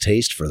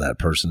distaste for that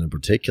person in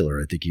particular.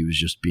 I think he was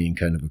just being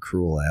kind of a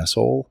cruel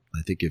asshole.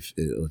 I think if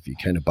you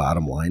kind of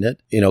bottom line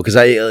it, because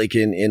I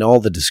in all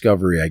the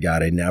discovery I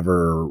got, I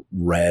never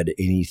read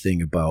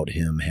anything about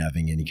him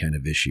having any kind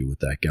of issue with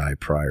that guy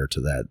prior to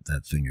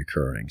that thing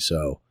occurring.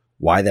 So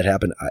why that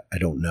happened, I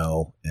don't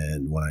know.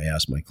 And when I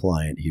asked my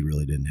client, he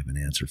really didn't have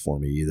an answer for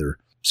me either.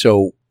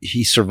 So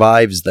he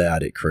survives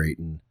that at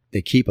Creighton.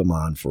 They keep him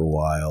on for a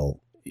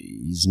while.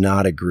 He's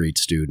not a great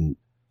student,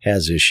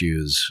 has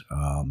issues.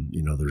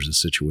 There's a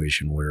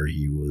situation where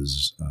he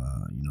was,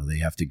 they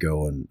have to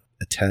go and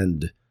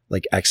attend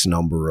like X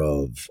number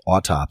of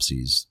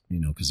autopsies,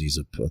 because he's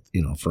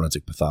a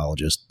forensic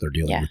pathologist. They're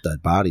dealing with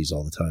dead bodies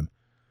all the time.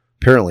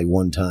 Apparently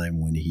one time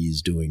when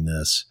he's doing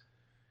this,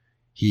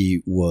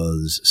 he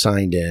was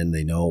signed in,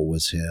 they know it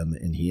was him,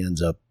 and he ends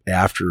up,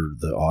 after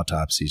the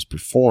autopsy is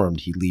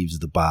performed, he leaves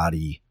the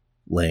body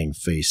laying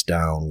face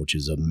down, which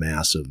is a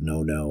massive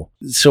no-no.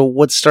 So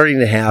what's starting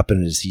to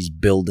happen is he's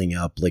building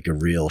up like a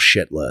real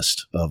shit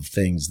list of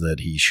things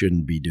that he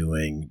shouldn't be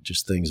doing,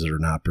 just things that are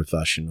not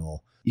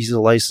professional. He's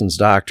a licensed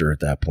doctor at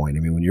that point. I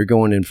mean, when you're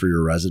going in for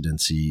your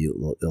residency,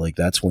 like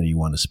that's when you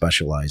want to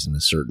specialize in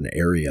a certain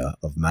area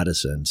of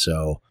medicine.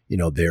 So,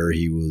 there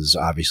he was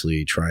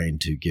obviously trying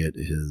to get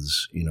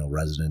his,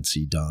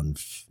 residency done,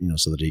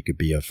 so that he could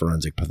be a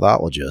forensic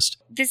pathologist.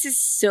 This is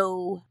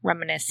so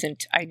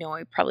reminiscent. I know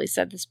I probably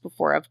said this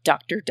before, of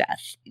Dr.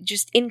 Death.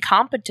 Just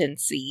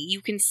incompetency.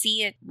 You can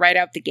see it right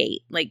out the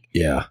gate.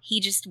 He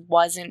just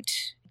wasn't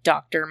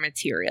doctor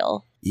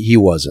material. He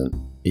wasn't,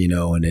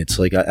 and it's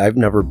like, I've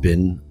never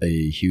been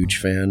a huge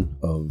fan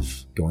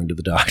of going to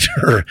the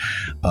doctor.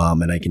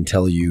 And I can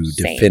tell you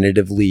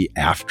definitively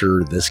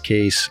after this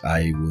case,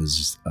 I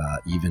was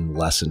even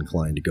less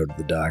inclined to go to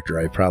the doctor.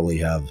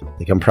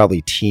 I'm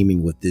probably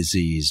teeming with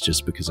disease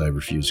just because I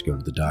refuse to go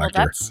to the doctor.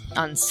 Well, that's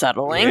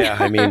unsettling. Yeah,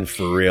 I mean,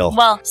 for real.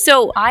 Well,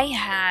 so I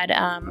had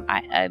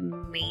a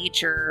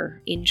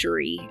major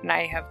injury, and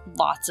I have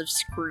lots of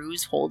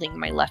screws holding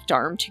my left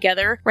arm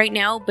together right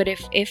now. But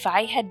if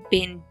I had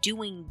been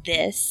doing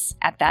this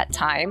at that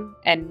time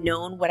and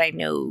known what I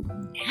know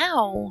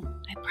now,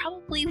 I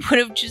probably would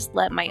have just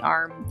let my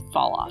arm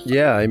fall off.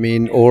 Yeah, I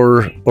mean,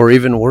 or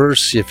even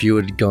worse, if you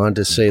had gone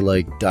to say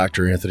like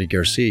Dr. Anthony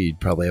Garcia, you'd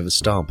probably have a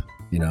stump.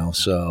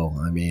 So,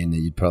 I mean,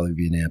 you'd probably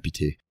be an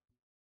amputee.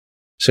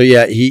 So,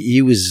 yeah,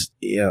 he was,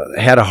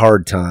 had a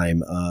hard time.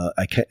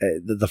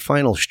 The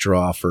final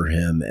straw for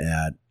him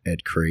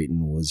at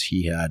Creighton was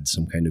he had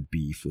some kind of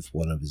beef with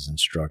one of his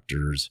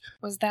instructors.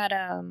 Was that,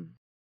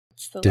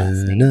 what's the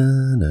last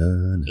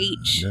name?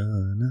 H.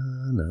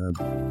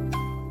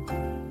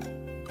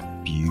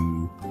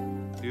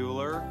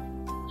 Bueller.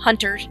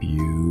 Hunter.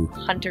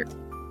 Hunter.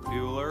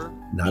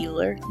 Bueller. Not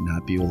Bueller.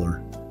 Not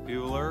Bueller.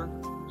 Bueller.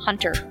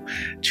 Hunter.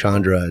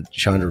 Chandra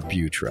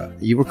Butra.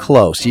 You were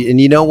close. And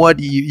you know what?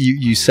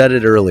 You said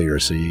it earlier,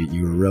 so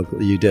you were real.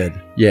 You did.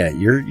 Yeah,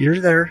 you're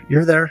there.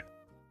 You're there.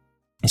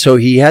 So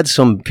he had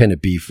some kind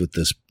of beef with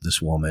this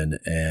woman,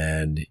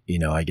 and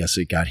I guess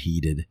it got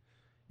heated,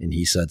 and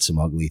he said some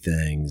ugly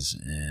things,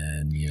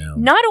 and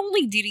Not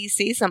only did he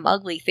say some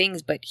ugly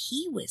things, but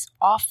he was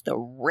off the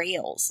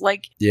rails.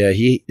 Like, yeah,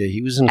 he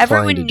was inclined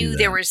everyone to knew do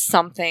there that. was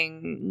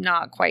something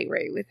not quite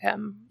right with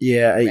him.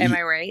 Yeah, am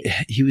I right?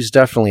 He was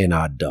definitely an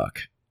odd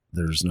duck.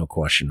 There's no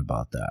question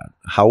about that.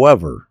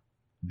 However,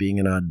 being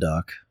an odd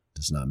duck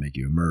does not make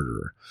you a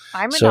murderer.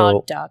 I'm an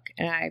odd duck,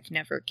 and I've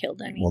never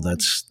killed anyone. Well,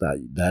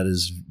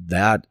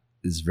 that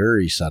is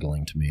very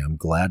settling to me. I'm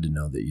glad to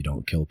know that you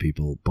don't kill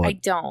people, but I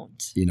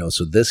don't.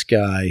 So this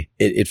guy,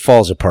 it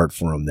falls apart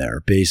for him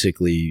there.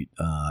 Basically,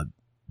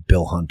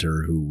 Bill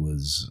Hunter, who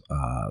was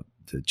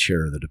the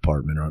chair of the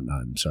department,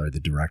 the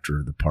director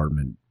of the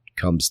department,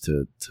 comes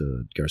to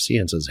Garcia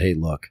and says, "Hey,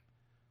 look,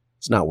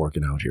 it's not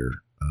working out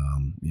here.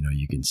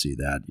 You can see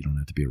that. You don't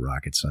have to be a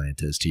rocket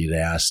scientist." He had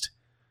asked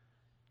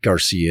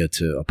Garcia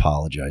to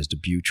apologize to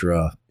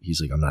Butra. He's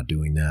like, "I'm not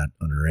doing that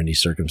under any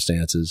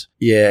circumstances."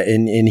 Yeah,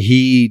 and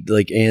he,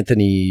 like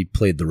Anthony,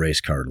 played the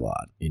race card a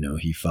lot.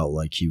 He felt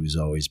like he was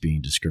always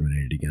being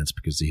discriminated against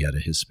because he had a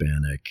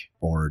Hispanic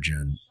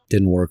origin.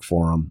 Didn't work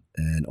for him,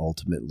 and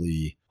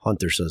ultimately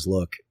Hunter says,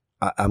 "Look,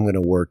 I'm going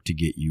to work to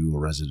get you a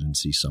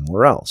residency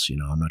somewhere else.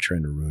 I'm not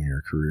trying to ruin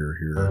your career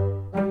here."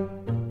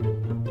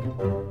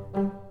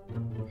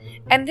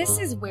 And this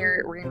is where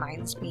it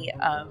reminds me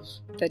of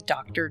the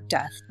Dr.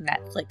 Death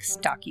Netflix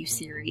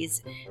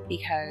docuseries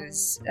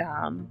because...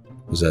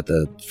 was that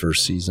the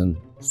first season?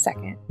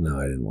 Second.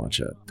 No, I didn't watch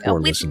it. Or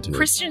listen to it.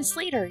 Christian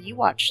Slater, you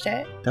watched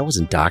it. That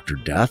wasn't Dr.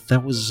 Death.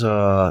 That was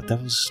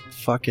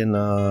fucking...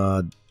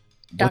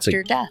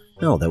 Dr. Death.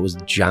 No, that was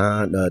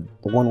John, the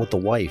one with the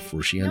wife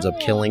where she ends up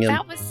killing him.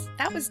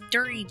 That was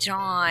Dirty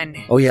John.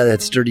 Oh yeah,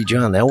 that's Dirty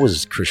John. That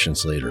was Christian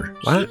Slater.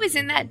 He was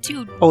in that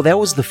too. Oh, that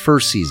was the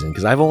first season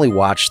because I've only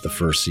watched the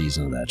first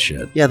season of that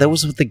shit. Yeah, that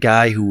was with the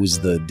guy who was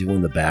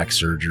doing the back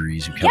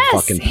surgeries who kept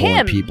fucking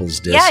pulling people's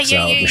discs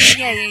out.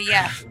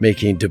 Yeah.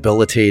 Making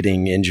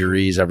debilitating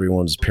injuries.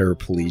 Everyone's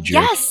paraplegic.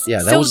 Yes.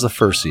 Yeah, that was the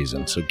first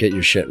season. So get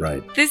your shit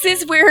right. This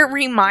is where it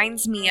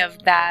reminds me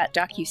of that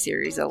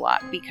docuseries a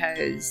lot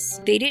because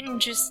they didn't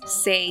just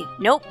say,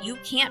 "Nope, you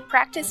can't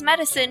practice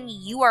medicine.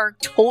 You are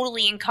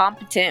totally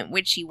incompetent,"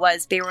 which he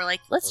was. They were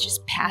like, "Let's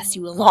just pass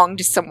you along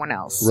to someone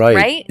else."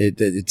 Right?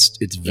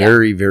 It's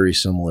very, very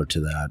similar to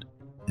that.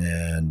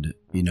 And,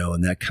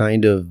 and that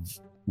kind of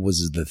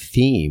was the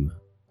theme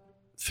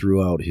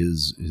throughout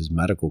his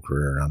medical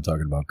career. And I'm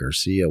talking about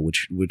Garcia,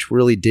 which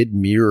really did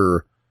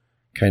mirror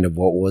kind of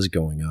what was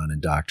going on in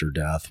Dr.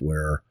 Death,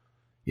 where,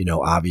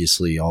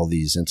 obviously all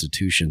these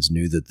institutions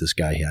knew that this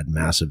guy had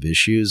massive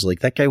issues.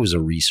 Like that guy was a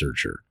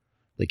researcher.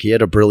 Like he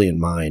had a brilliant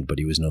mind, but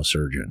he was no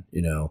surgeon,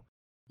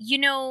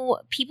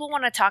 People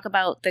want to talk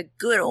about the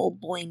good old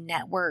boy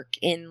network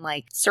in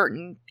like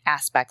certain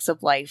aspects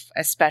of life,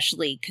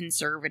 especially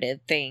conservative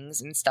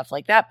things and stuff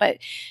like that. But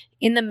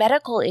in the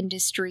medical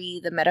industry,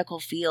 the medical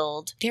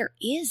field, there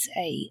is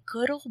a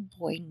good old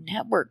boy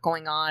network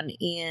going on,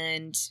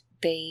 and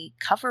they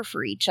cover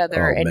for each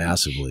other. Oh, and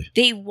massively.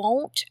 They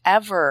won't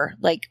ever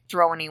like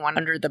throw anyone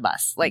under the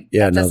bus. Like,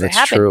 yeah, that that's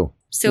happen. True.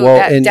 So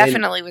that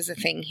definitely was a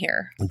thing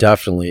here.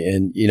 Definitely.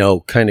 And,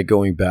 kind of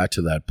going back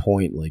to that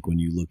point, like when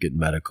you look at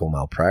medical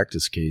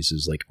malpractice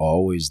cases, like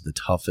always the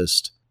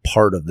toughest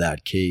part of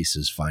that case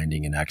is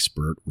finding an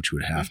expert, which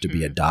would have to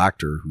be a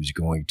doctor who's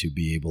going to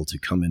be able to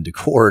come into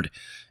court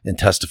and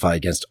testify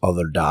against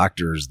other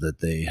doctors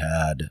that they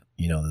had,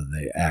 that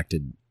they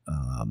acted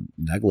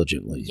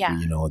negligently,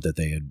 that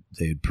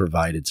they had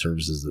provided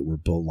services that were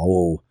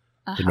below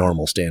the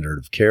normal standard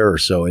of care.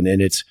 So, and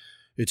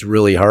it's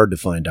really hard to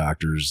find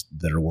doctors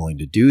that are willing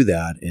to do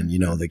that. And,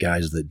 the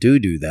guys that do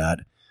that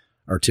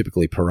are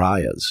typically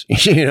pariahs,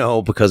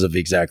 because of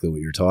exactly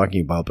what you're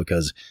talking about,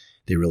 because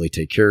they really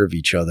take care of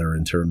each other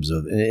in terms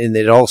of, and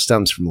it all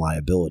stems from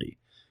liability,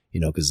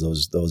 because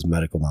those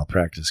medical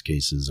malpractice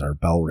cases are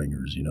bell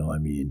ringers, I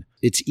mean,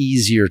 it's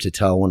easier to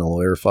tell when a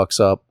lawyer fucks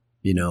up.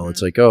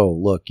 It's like, oh,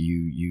 look,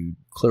 you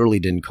clearly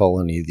didn't call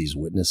any of these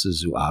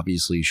witnesses who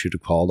obviously you should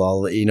have called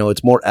all.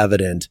 It's more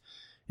evident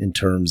in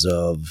terms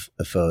of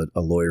if a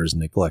lawyer's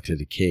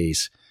neglected a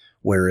case.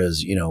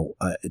 Whereas,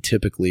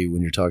 typically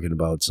when you're talking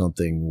about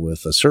something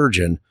with a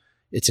surgeon,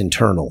 it's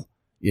internal,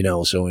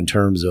 so in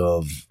terms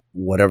of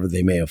whatever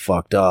they may have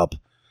fucked up.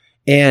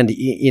 And,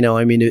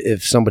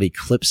 if somebody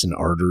clips an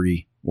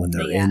artery, when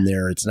they're in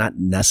there. It's not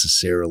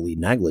necessarily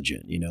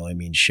negligent. I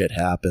mean, shit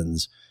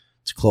happens.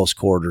 It's close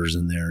quarters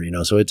in there,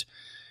 so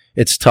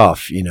it's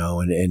tough,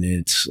 and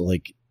it's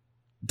like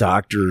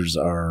doctors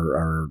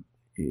are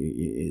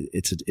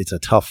it's a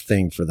tough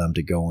thing for them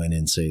to go in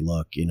and say,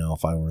 look,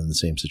 if I were in the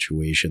same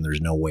situation, there's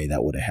no way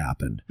that would have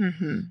happened,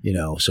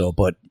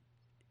 but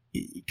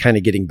kind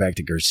of getting back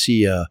to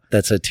Garcia,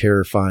 that's a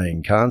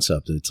terrifying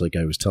concept. It's like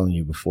I was telling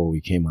you before we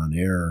came on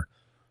air,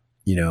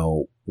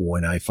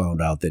 when I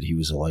found out that he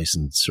was a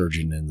licensed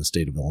surgeon in the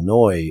state of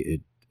Illinois,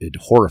 it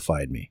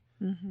horrified me,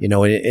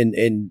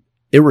 and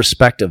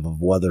irrespective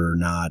of whether or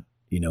not,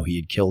 he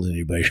had killed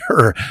anybody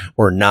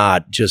or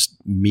not, just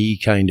me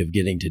kind of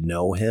getting to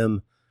know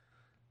him,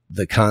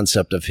 the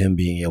concept of him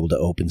being able to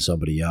open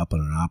somebody up on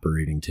an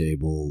operating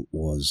table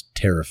was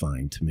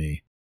terrifying to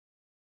me.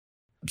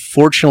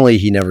 Fortunately,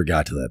 he never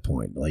got to that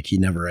point. Like, he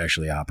never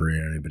actually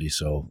operated on anybody.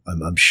 So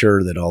I'm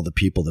sure that all the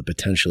people that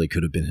potentially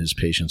could have been his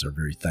patients are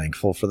very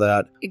thankful for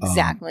that.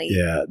 Exactly.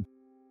 Yeah.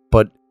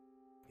 But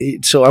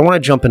so I want to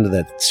jump into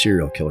that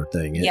serial killer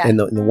thing. Yeah. And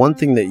the one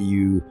thing that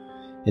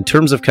in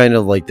terms of kind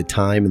of like the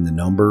time and the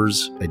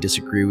numbers, I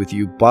disagree with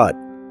you. But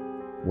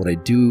what I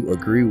do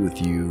agree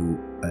with you,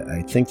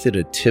 I think that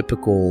a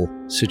typical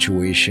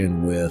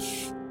situation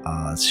with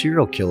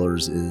serial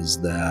killers is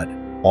that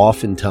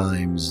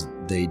oftentimes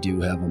they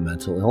do have a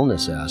mental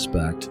illness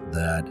aspect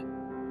that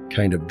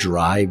kind of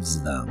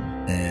drives them.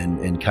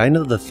 And kind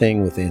of the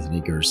thing with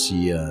Anthony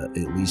Garcia,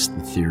 at least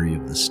the theory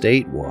of the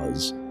state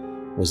was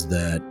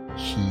that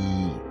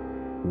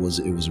it was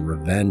a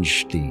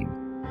revenge theme.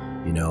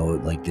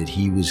 Like that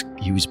he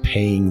was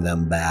paying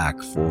them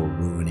back for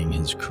ruining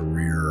his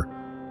career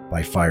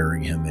by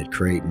firing him at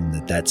Creighton,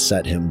 that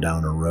set him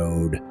down a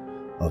road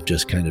of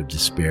just kind of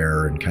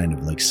despair and kind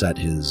of like set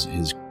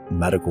his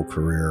medical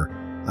career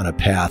on a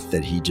path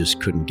that he just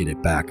couldn't get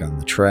it back on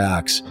the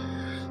tracks.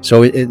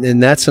 So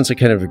in that sense, I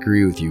kind of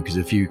agree with you, because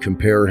if you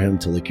compare him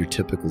to like your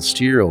typical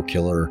serial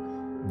killer,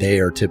 they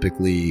are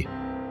typically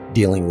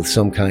dealing with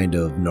some kind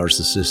of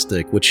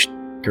narcissistic, which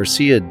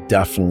Garcia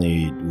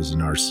definitely was a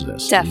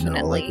narcissist.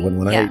 Definitely.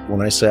 Like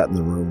when I sat in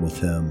the room with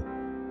him,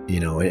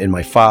 and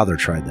my father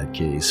tried that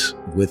case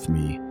with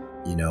me,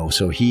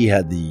 so he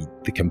had the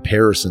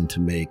comparison to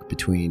make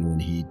between when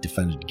he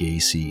defended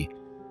Gacy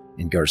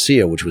and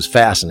Garcia, which was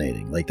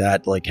fascinating. Like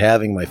that, like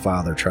having my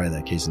father try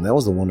that case, and that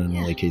was the one and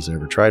only case I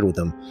ever tried with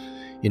him,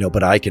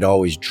 but I could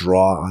always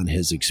draw on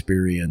his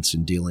experience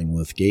in dealing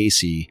with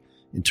Gacy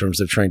in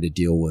terms of trying to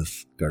deal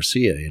with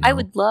Garcia. I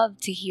would love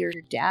to hear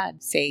your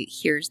dad say,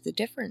 here's the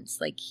difference.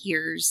 Like,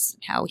 here's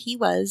how he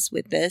was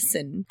with this,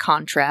 and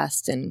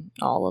contrast and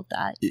all of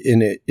that.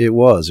 And it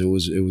was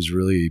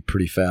really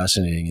pretty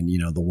fascinating. And,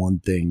 the one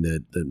thing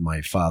that my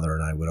father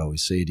and I would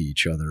always say to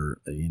each other,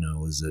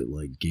 is that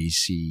like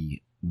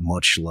Gacy,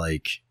 much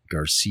like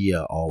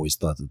Garcia, always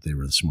thought that they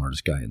were the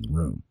smartest guy in the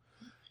room.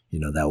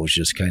 That was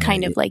just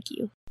kind of like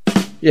you.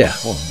 Yeah.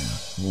 Well,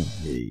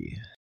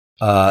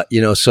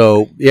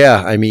 so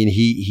yeah, I mean,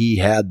 he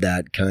had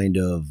that kind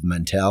of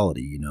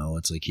mentality,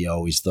 it's like he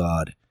always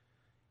thought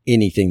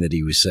anything that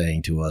he was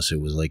saying to us, it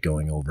was like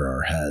going over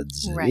our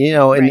heads, right,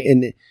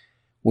 and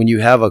when you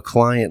have a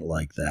client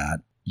like that,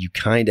 you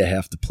kind of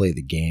have to play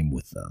the game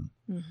with them,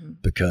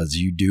 because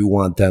you do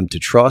want them to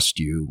trust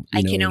you.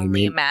 I can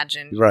only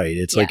imagine. Right.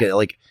 It's like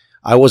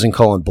I wasn't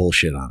calling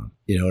bullshit on him.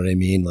 You know what I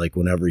mean? Like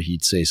whenever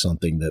he'd say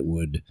something that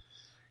would,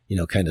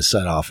 kind of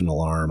set off an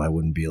alarm, I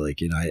wouldn't be like,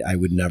 I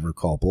would never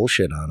call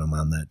bullshit on him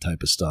on that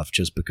type of stuff,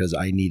 just because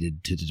I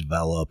needed to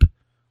develop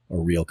a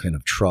real kind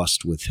of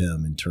trust with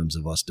him in terms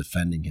of us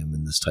defending him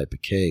in this type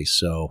of case.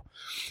 So,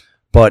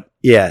 but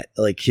yeah,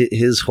 like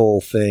his whole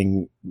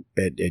thing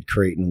at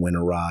Creighton went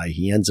awry.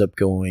 He ends up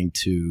going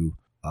to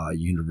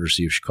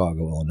University of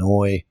Chicago,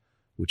 Illinois,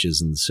 which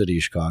is in the city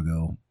of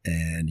Chicago,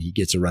 and he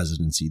gets a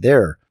residency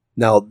there.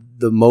 Now,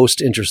 the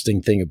most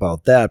interesting thing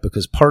about that,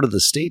 because part of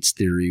the state's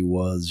theory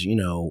was,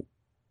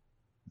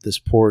 this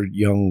poor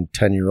young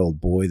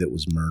 10-year-old boy that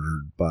was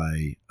murdered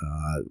by,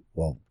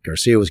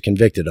 Garcia was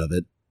convicted of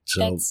it. So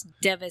that's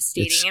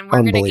devastating. And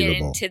we're going to get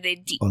into the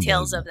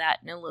details of that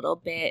in a little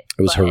bit.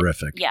 It was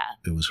horrific. Yeah.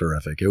 It was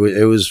horrific.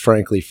 It was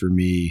frankly, for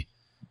me,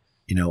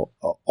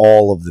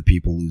 all of the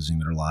people losing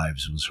their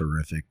lives was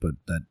horrific, but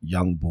that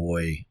young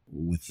boy,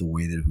 with the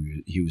way that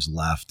he was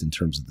left in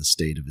terms of the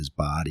state of his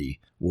body,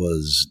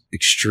 was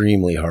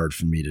extremely hard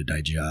for me to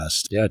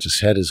digest. Yeah,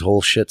 just had his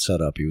whole shit set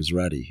up. He was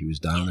ready. He was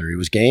down there. He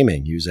was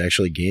gaming. He was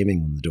actually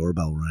gaming when the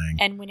doorbell rang.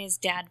 And when his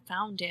dad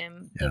found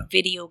him, the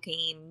video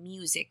game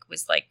music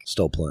was like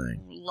still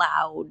playing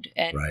loud.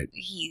 And right.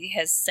 He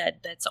has said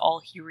that's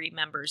all he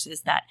remembers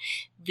is that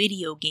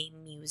video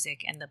game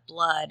music and the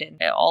blood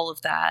and all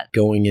of that.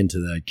 Going into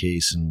that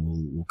case,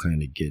 and we'll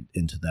kind of get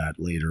into that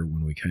later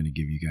when we kind of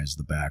give you guys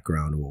the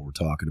background of what we're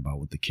talking about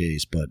with the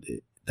case, but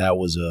that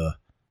was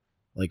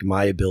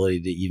my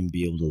ability to even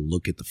be able to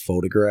look at the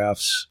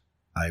photographs,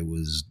 I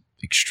was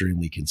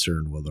extremely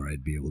concerned whether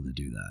I'd be able to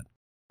do that.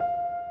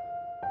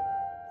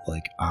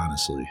 Like,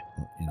 honestly,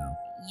 you know.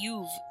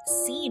 You've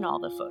seen all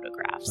the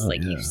photographs. Oh,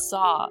 like, yeah. you've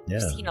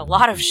Yeah. seen a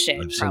lot of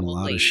shit, I've probably. seen a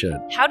lot of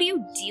shit. How do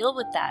you deal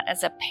with that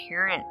as a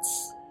parent?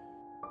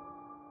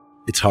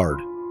 It's hard.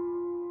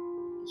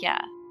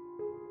 Yeah.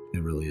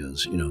 It really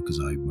is, you know, because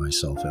I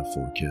myself have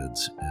 4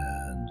 kids,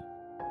 and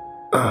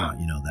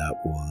you know,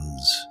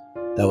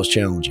 that was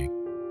challenging.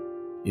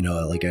 You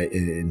know, like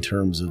in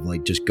terms of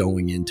like just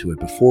going into it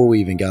before we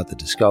even got the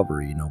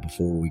discovery, you know,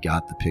 before we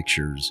got the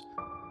pictures,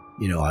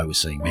 you know, I was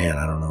saying, man,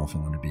 I don't know if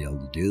I'm going to be able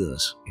to do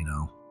this, you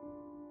know.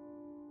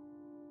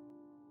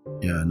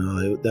 Yeah,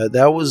 no,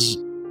 that was,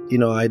 you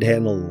know, I'd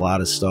handled a lot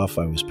of stuff.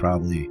 I was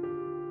probably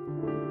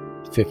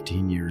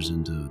 15 years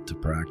into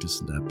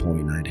practice at that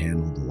point, and I'd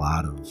handled a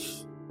lot of,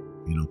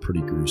 you know,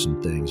 pretty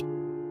gruesome things,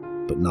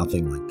 but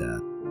nothing like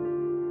that.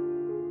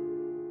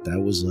 That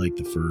was like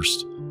the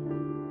first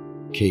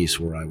case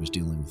where I was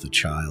dealing with a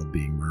child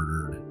being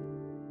murdered,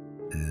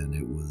 and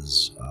it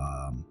was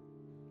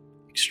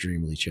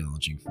extremely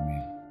challenging for me.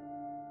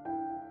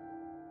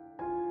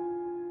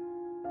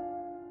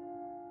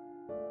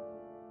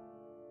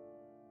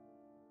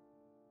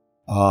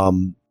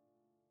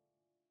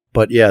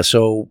 But yeah,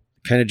 so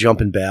kind of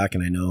jumping back,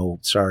 and I know,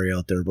 sorry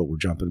out there, but we're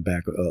jumping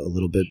back a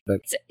little bit.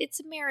 It's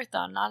a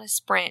marathon, not a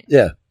sprint.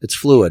 Yeah, it's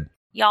fluid.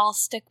 Y'all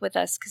stick with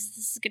us because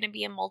this is going to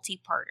be a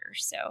multi-parter.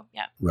 So,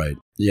 yeah. Right.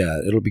 Yeah,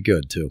 it'll be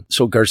good too.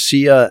 So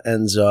Garcia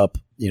ends up,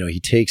 you know, he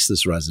takes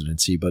this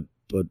residency, but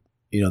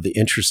you know, the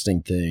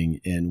interesting thing,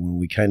 and when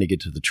we kind of get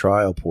to the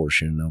trial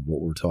portion of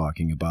what we're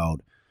talking about,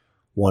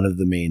 one of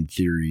the main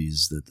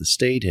theories that the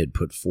state had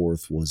put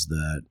forth was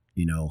that,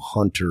 you know,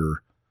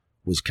 Hunter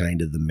was kind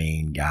of the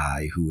main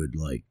guy who had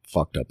like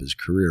fucked up his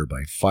career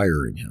by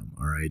firing him.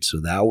 All right.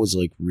 So that was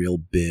like real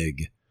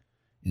big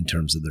in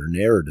terms of their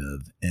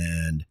narrative.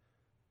 And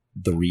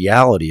the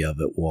reality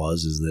of it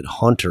is that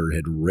Hunter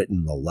had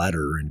written the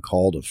letter and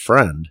called a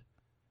friend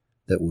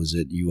that was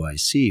at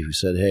UIC who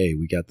said, hey,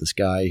 we got this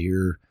guy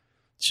here.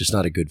 It's just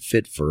not a good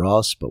fit for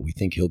us, but we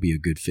think he'll be a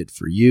good fit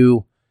for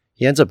you.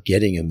 He ends up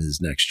getting him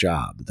his next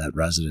job, that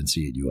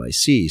residency at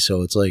UIC.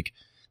 So it's like,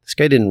 this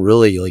guy didn't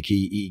really, like,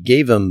 he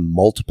gave him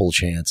multiple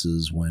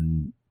chances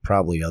when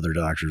probably other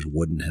doctors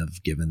wouldn't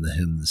have given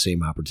him the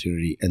same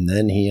opportunity. And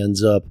then he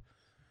ends up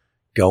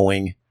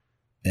going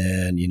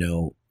and, you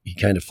know, he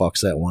kind of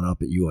fucks that one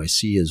up at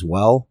UIC as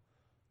well.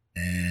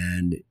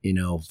 And, you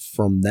know,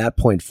 from that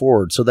point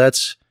forward, so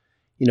that's,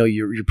 you know,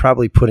 you're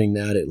probably putting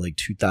that at like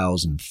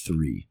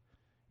 2003,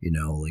 you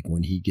know, like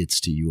when he gets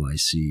to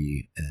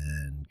UIC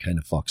and kind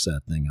of fucks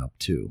that thing up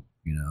too,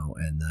 you know,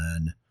 and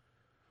then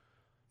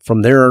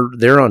from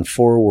there on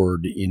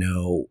forward, you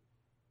know,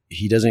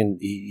 he doesn't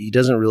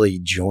really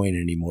join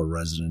any more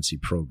residency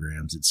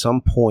programs. At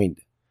some point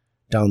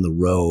down the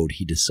road,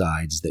 he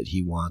decides that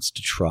he wants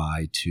to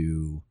try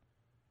to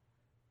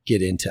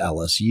get into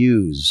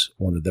LSU's,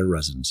 one of their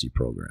residency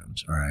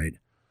programs. All right.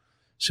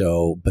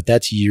 So, but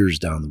that's years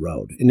down the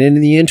road. And in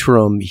the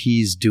interim,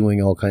 he's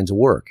doing all kinds of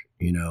work,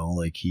 you know,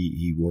 like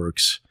he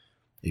works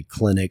at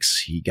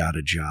clinics. He got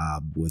a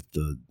job with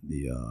the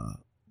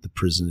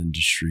prison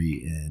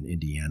industry in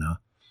Indiana.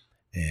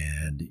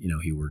 And, you know,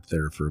 he worked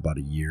there for about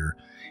a year.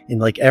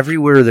 And like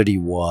everywhere that he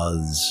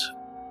was,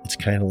 it's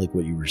kind of like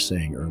what you were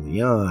saying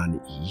early on.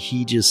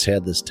 He just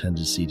had this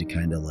tendency to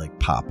kind of like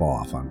pop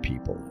off on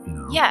people, you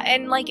know? Yeah,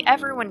 and like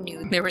everyone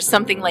knew there was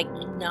something like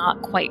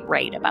not quite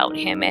right about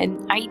him.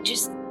 And I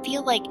just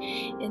feel like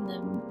in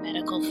the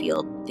medical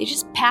field, they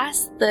just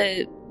pass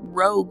the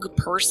rogue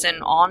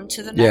person on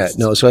to the next.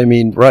 Yeah, no, so I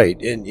mean, right.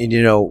 And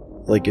you know,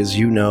 like, as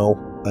you know,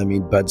 I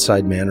mean,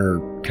 bedside manner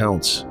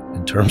counts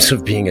in terms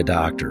of being a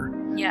doctor.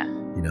 Yeah.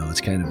 You know, it's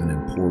kind of an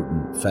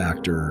important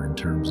factor in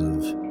terms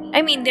of...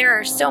 I mean, there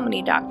are so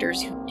many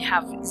doctors who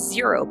have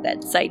zero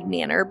bedside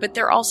manner, but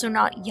they're also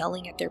not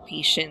yelling at their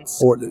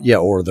patients. Or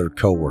their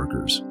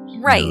coworkers.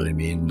 Right. You know what I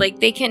mean? Like,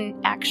 they can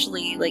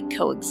actually, like,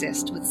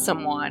 coexist with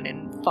someone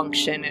and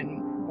function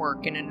and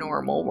work in a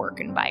normal work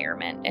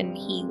environment. And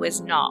he was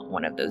not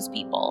one of those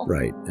people.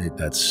 Right.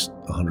 That's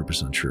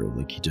 100% true.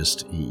 Like,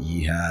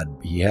 he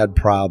had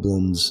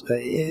problems.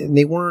 And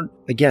they weren't,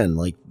 again,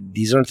 like,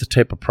 these aren't the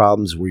type of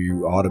problems where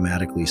you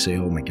automatically say,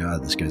 oh my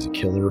God, this guy's a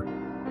killer.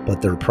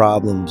 But there are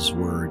problems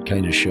where it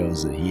kind of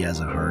shows that he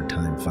has a hard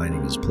time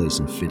finding his place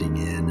and fitting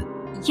in.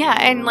 Yeah,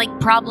 and like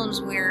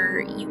problems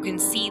where you can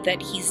see that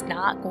he's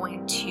not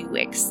going to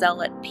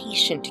excel at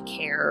patient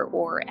care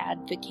or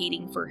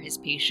advocating for his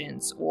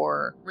patients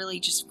or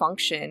really just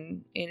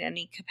function in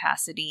any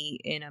capacity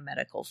in a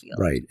medical field.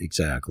 Right,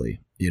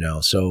 exactly. You know,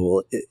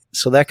 so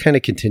that kind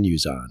of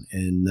continues on.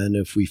 And then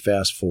if we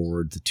fast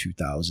forward to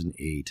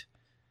 2008,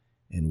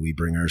 and we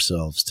bring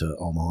ourselves to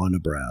Omaha,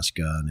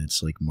 Nebraska, and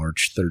it's like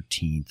March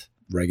 13th,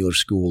 regular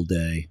school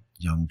day.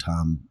 Young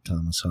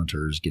Thomas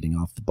Hunter is getting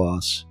off the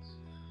bus.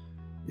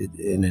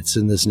 And it's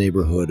in this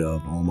neighborhood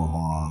of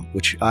Omaha,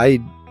 which I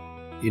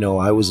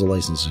was a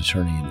licensed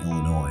attorney in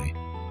Illinois.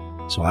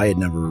 So I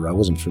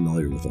wasn't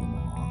familiar with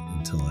Omaha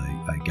until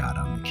I got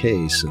on the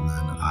case. And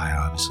then I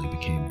obviously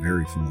became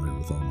very familiar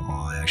with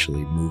Omaha. I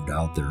actually moved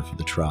out there for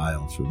the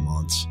trial for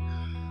months.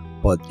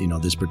 But,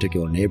 this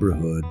particular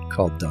neighborhood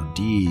called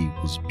Dundee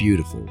was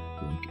beautiful,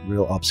 like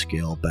real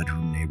upscale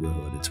bedroom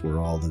neighborhood. It's where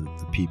all the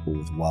people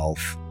with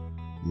wealth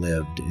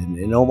lived.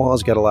 And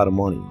Omaha's got a lot of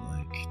money.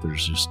 Like,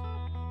 there's just,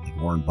 like,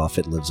 Warren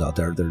Buffett lives out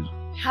there.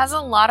 Has a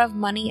lot of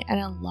money and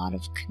a lot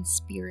of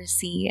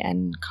conspiracy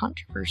and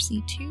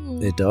controversy, too.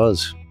 It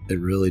does. It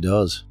really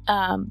does.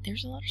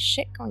 There's a lot of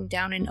shit going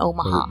down in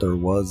Omaha. There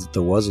was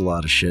a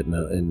lot of shit,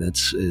 and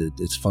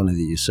it's funny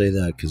that you say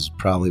that, because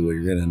probably what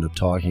you're going to end up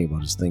talking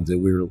about is things that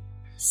we were...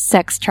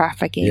 Sex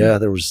trafficking. Yeah,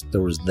 there was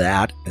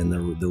that, and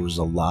there was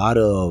a lot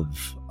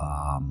of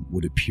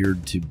what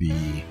appeared to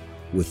be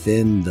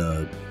within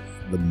the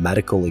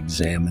medical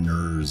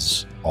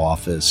examiner's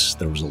office.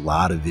 There was a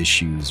lot of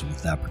issues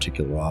with that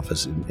particular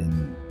office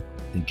in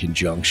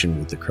conjunction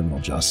with the criminal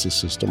justice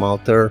system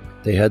out there.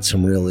 They had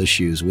some real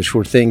issues, which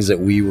were things that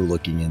we were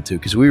looking into,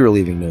 because we were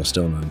leaving no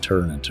stone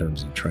unturned in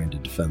terms of trying to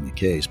defend the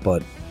case.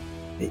 But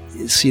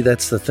see,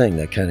 that's the thing.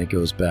 That kind of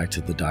goes back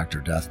to the Dr.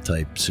 Death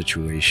type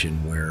situation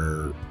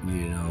where,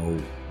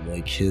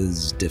 like,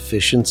 his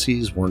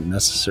deficiencies weren't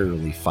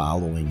necessarily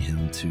following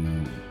him to,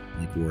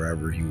 like,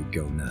 wherever he would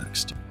go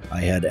next. I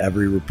had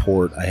every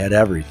report, I had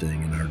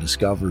everything in our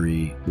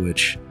discovery,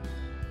 which,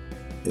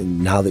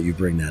 and now that you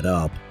bring that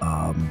up,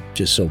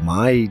 just so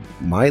my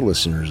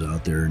listeners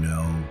out there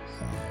know,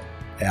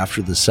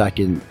 after the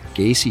second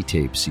Gacy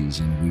tape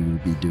season, we will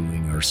be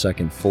doing our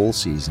second full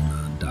season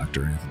on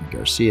Dr. Anthony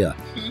Garcia.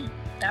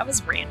 That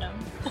was random.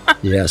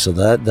 Yeah, so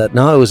that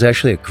no, it was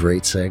actually a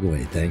great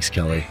segue. Thanks,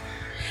 Kelly.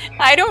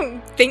 I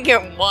don't think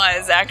it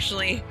was,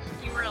 actually.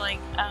 You were like,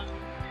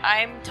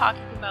 I'm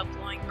talking about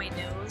blowing my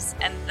nose,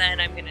 and then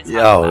I'm going to talk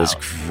about... it was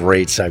a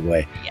great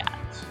segue. Yeah,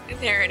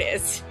 there it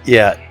is.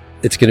 Yeah,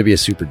 it's going to be a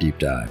super deep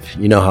dive.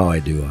 You know how I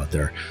do out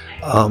there.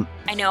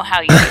 I know how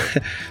you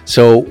do.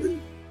 So...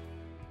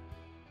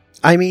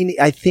 I mean,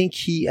 I think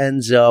he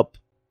ends up,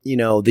 the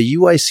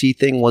UIC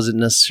thing wasn't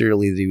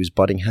necessarily that he was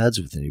butting heads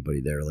with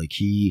anybody there. Like,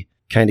 he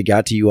kind of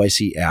got to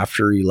UIC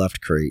after he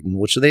left Creighton,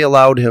 which they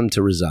allowed him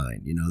to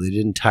resign. They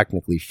didn't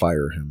technically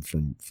fire him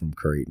from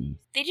Creighton.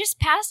 They just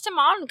passed him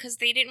on because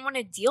they didn't want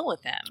to deal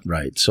with him.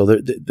 Right. So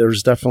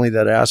there's definitely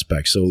that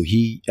aspect. So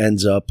he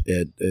ends up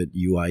at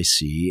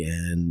UIC,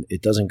 and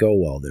it doesn't go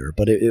well there.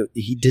 But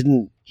he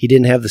didn't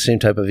have the same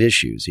type of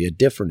issues. He had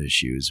different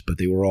issues, but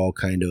they were all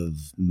kind of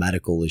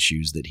medical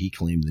issues that he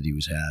claimed that he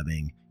was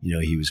having.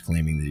 He was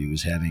claiming that he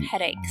was having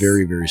headaches.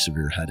 Very, very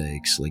severe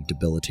headaches, like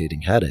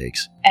debilitating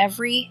headaches.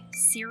 Every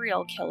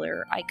serial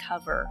killer I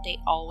cover, they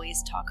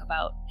always talk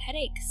about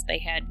headaches they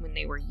had when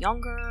they were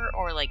younger,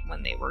 or like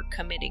when they were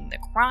committing the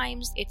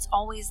crimes. It's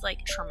always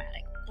like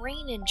traumatic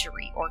brain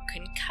injury or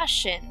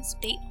concussions.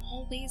 They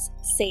always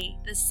say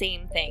the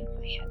same thing.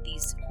 I had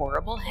these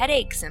horrible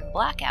headaches and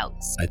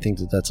blackouts. I think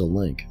that's a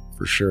link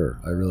for sure.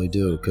 I really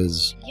do,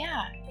 because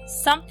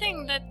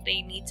something that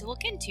they need to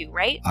look into,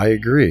 right? I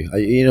agree.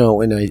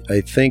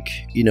 I think,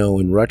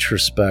 in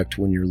retrospect,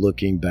 when you're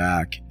looking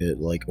back at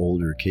like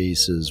older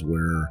cases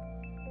where,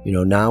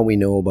 now we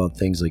know about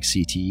things like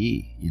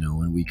CTE,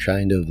 and we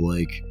kind of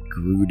like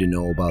grew to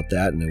know about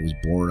that, and it was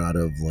born out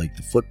of like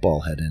the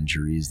football head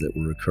injuries that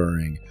were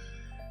occurring,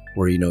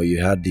 where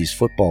you had these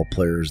football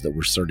players that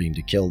were starting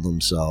to kill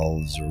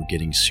themselves or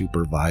getting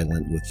super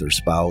violent with their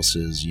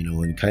spouses,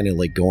 and kind of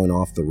like going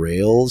off the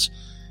rails.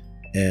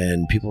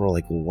 And people were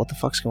like, well, what the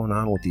fuck's going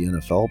on with the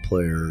NFL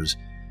players?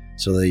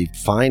 So they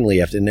finally,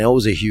 and that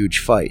was a huge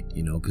fight,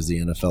 because the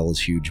NFL is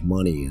huge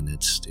money, and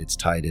it's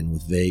tied in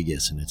with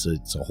Vegas, and it's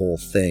a whole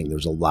thing.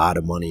 There's a lot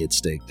of money at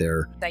stake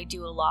there. I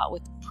do a lot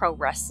with pro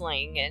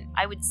wrestling, and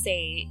I would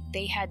say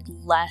they had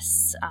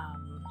less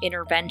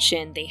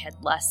intervention. They had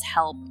less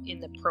help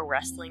in the pro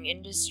wrestling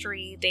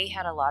industry. They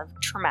had a lot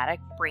of traumatic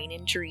brain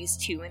injuries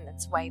too, and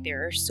that's why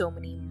there are so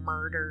many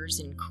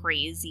murders and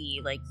crazy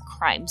like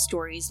crime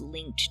stories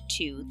linked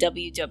to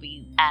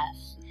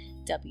WWF,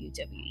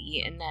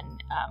 WWE, and then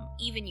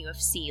even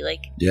UFC,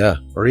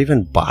 or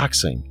even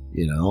boxing,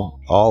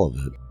 all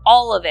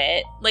of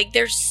it. Like,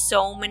 there's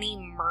so many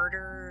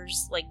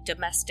murders, like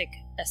domestic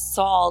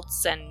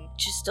assaults, and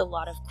just a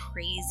lot of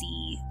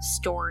crazy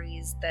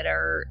stories that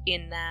are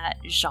in that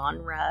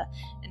genre,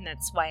 and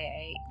that's why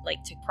I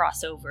like to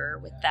cross over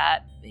with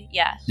that.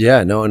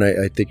 And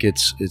I think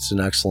it's an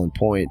excellent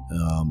point,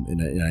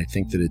 and I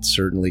think that it's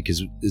certainly,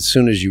 because as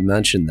soon as you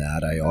mentioned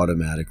that, I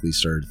automatically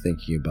started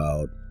thinking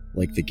about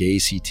like the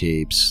Gacy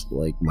tapes.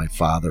 Like, my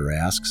father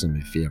asks him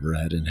if he ever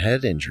had a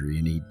head injury,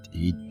 and he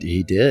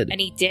did.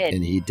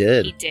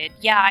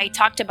 Yeah, I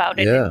talked about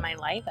it in my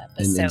live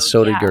episode. And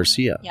so did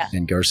Garcia. Yeah.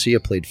 And Garcia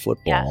played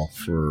football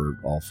for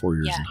all 4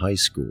 years in high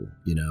school,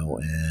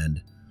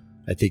 and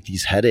I think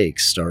these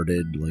headaches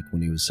started like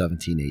when he was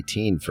 17,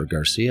 18 for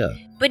Garcia.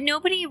 But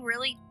nobody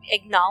really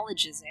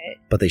acknowledges it.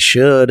 But they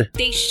should.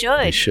 They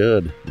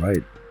should,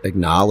 right.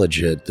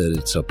 Acknowledge it, that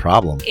it's a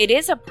problem. It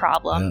is a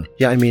problem.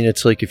 Yeah, I mean,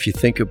 it's like if you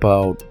think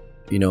about,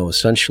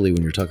 essentially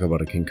when you're talking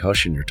about a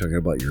concussion, you're talking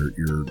about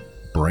your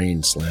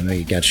brain slamming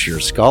against your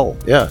skull.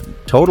 Yeah,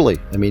 totally.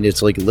 I mean,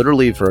 it's like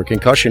literally for a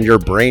concussion, your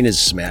brain is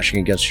smashing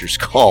against your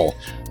skull.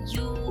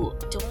 You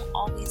don't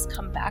always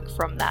come back from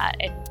from that,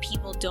 and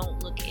people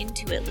don't look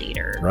into it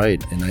later.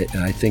 Right. And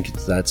I think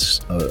that's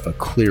a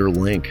clear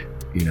link.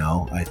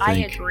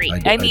 I agree.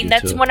 I mean,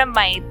 that's one of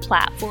my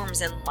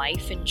platforms in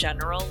life in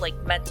general, like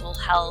mental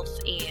health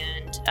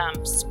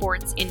and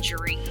sports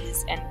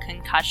injuries and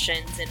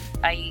concussions. And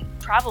I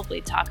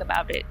probably talk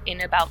about it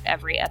in about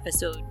every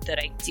episode that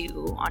I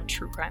do on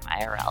TrueCrime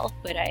IRL.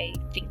 But I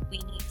think we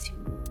need to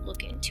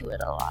look into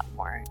it a lot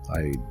more.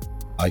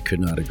 I could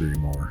not agree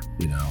more,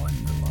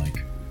 and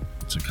like,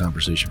 it's a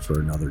conversation for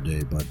another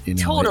day, but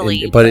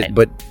totally.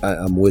 But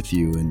I'm with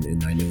you,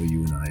 and I know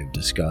you and I have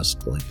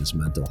discussed like this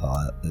mental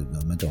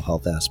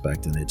health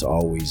aspect, and it's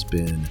always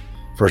been,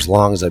 for as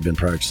long as I've been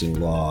practicing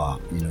law,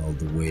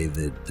 the way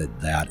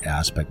that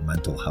aspect,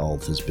 mental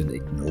health, has been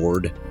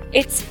ignored.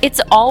 It's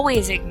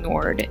always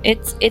ignored.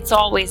 It's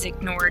always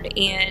ignored,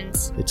 and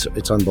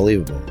it's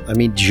unbelievable. I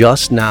mean,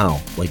 just now,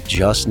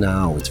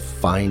 it's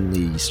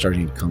finally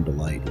starting to come to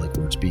light, like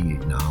where it's being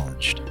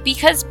acknowledged.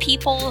 Because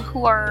people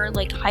who are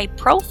like high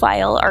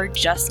profile are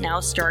just now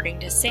starting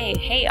to say,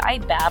 "Hey, I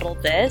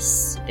battled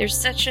this." There's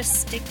such a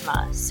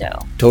stigma, so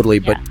totally.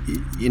 Yeah.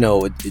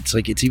 But it's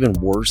like it's even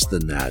worse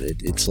than that.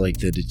 It's like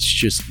that. It's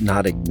just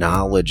not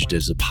acknowledged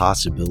as a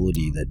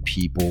possibility that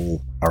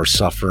people are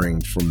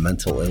suffering from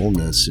mental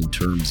illness in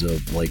terms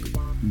of like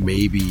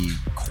maybe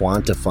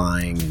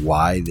quantifying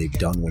why they've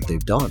done what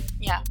they've done.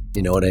 Yeah.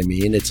 You know what I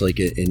mean? It's like,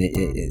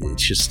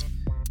 it's just,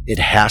 it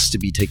has to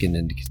be taken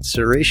into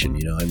consideration.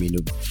 I mean,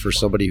 for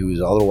somebody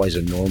who's otherwise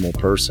a normal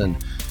person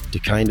to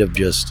kind of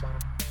just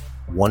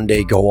one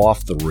day go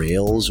off the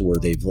rails where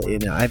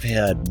I've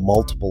had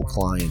multiple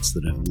clients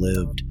that have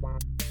lived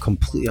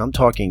I'm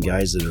talking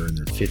guys that are in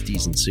their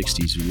 50s and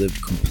 60s who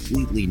lived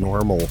completely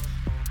normal,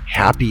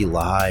 happy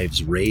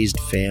lives, raised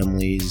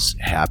families,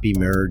 happy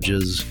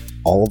marriages,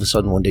 all of a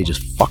sudden one day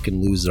just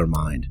fucking lose their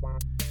mind,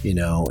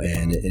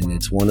 and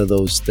it's one of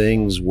those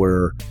things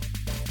where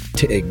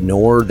to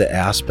ignore the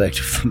aspect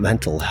of the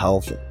mental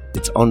health,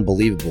 it's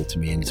unbelievable to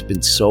me, and it's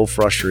been so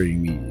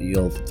frustrating me,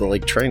 to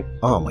like trying,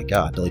 oh my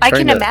God. Like, I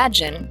can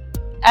imagine.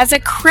 As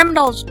a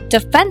criminal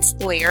defense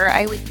lawyer,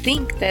 I would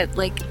think that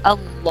like a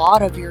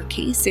lot of your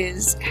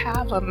cases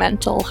have a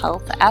mental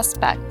health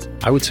aspect.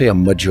 I would say a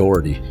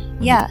majority.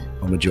 Yeah.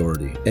 A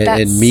majority.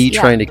 And me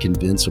trying to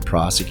convince a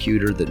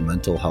prosecutor that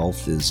mental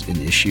health is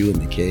an issue in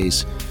the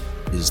case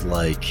is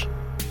like,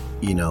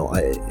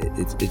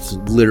 it's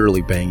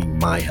literally banging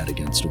my head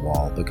against a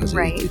wall because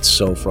it's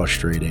so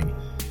frustrating.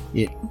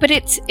 But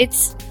it's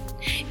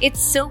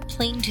so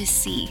plain to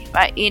see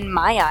in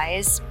my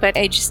eyes, but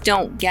I just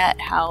don't get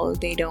how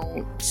they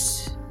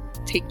don't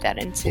take that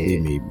into...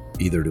 Believe me,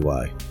 either do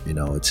I.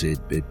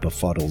 It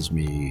befuddles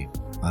me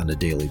on a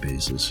daily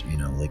basis.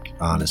 Like,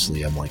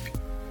 honestly, I'm like...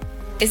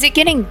 Is it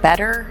getting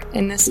better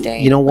in this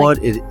day? You know what?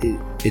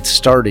 It's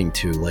starting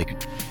to.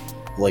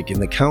 Like in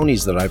the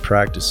counties that I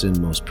practice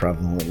in most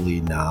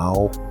prevalently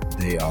now,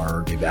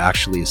 they've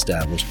actually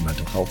established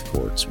mental health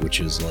courts, which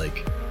is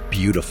like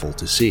beautiful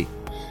to see.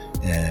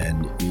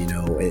 And,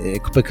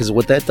 because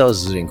what that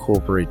does is it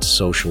incorporates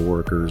social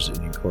workers, it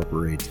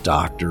incorporates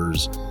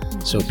doctors.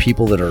 So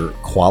people that are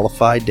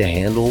qualified to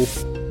handle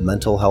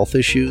mental health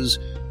issues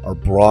are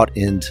brought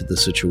into the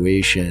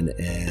situation.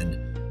 And,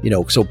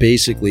 so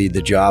basically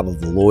the job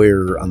of the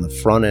lawyer on the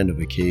front end of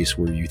a case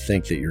where you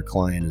think that your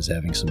client is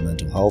having some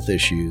mental health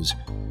issues,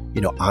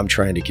 I'm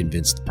trying to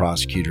convince the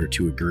prosecutor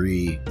to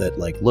agree that,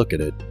 like, look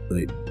at it.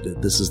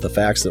 This is the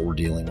facts that we're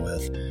dealing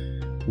with.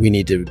 We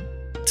need to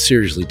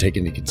seriously take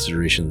into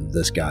consideration that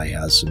this guy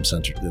has some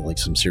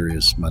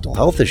serious mental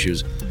health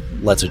issues.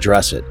 Let's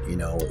address it.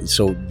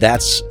 So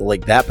that's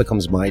like, that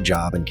becomes my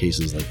job in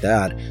cases like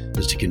that,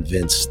 is to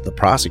convince the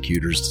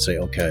prosecutors to say,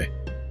 okay,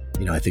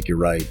 I think you're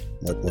right.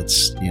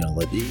 Let's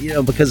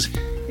because,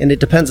 and it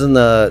depends on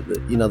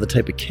the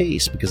type of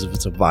case, because if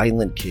it's a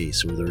violent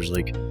case or there's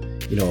like,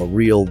 a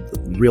real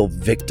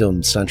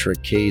victim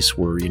centric case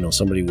where,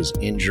 somebody was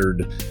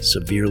injured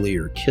severely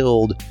or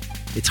killed,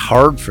 it's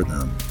hard for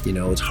them.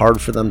 It's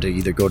hard for them to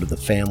either go to the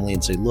family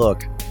and say,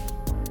 look,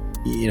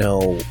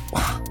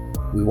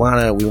 we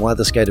want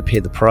this guy to pay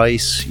the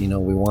price. We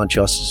want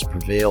justice to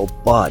prevail.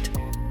 But,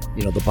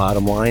 the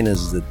bottom line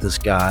is that this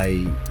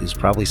guy is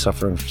probably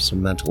suffering from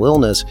some mental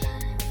illness.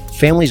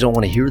 Families don't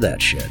want to hear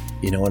that shit.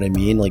 You know what I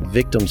mean? Like,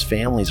 victims'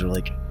 families are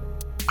like,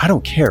 I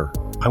don't care.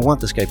 I want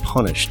this guy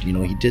punished.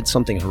 He did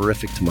something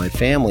horrific to my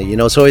family.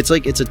 So it's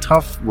like, it's a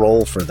tough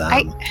role for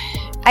them.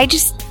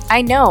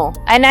 I know,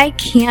 and I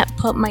can't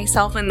put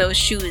myself in those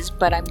shoes,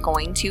 but I'm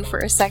going to for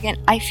a second.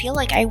 I feel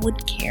like I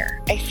would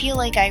care. I feel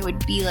like I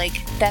would be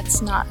like,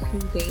 that's not who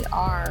they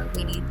are.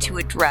 We need to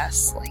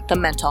address like the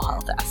mental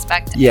health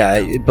aspect.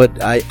 Yeah,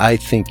 but I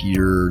think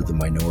you're the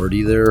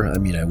minority there. I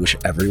mean, I wish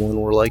everyone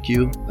were like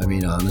you. I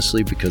mean,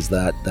 honestly, because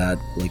that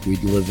like,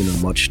 we'd live in a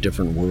much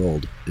different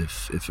world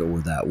if it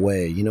were that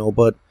way,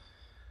 but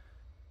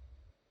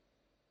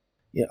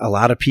a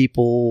lot of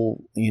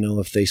people,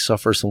 if they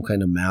suffer some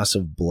kind of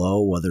massive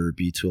blow, whether it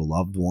be to a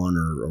loved one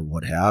or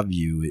what have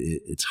you,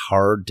 it's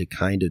hard to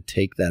kind of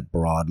take that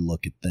broad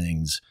look at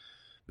things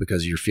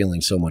because you're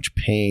feeling so much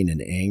pain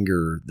and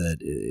anger that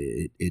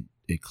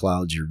it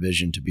clouds your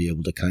vision to be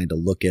able to kind of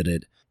look at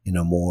it in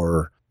a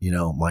more,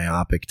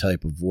 myopic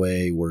type of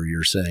way where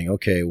you're saying,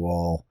 okay,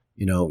 well,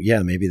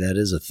 yeah, maybe that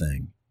is a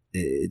thing.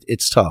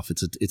 It's tough.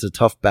 It's a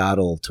tough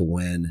battle to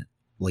win,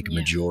 like a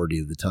majority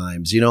of the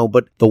times,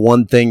 but the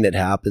one thing that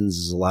happens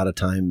is a lot of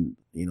time,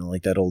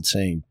 like that old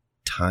saying,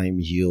 time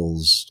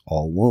heals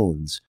all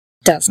wounds.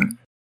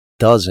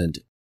 Doesn't.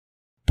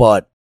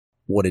 But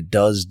what it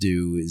does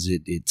do is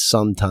it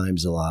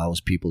sometimes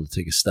allows people to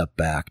take a step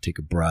back, take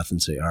a breath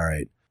and say, all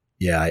right,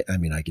 yeah, I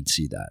mean, I can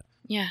see that.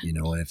 Yeah. And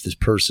if this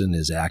person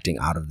is acting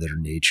out of their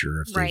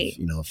nature, if right.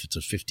 If it's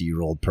a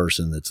 50-year-old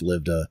person that's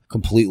lived a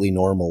completely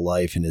normal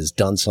life and has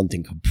done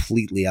something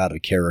completely out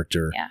of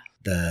character,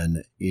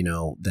 then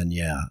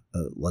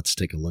let's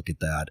take a look at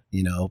that,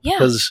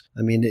 because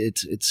I mean,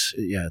 it's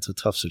a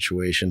tough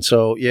situation.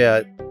 So,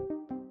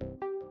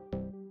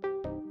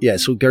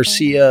 so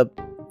Garcia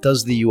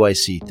does the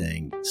UIC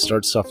thing,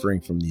 starts suffering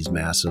from these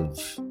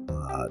massive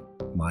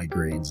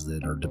migraines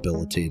that are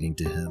debilitating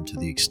to him to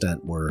the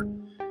extent where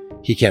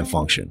he can't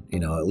function,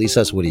 at least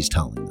that's what he's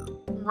telling them.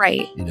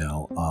 Right.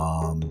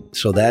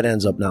 So that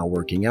ends up not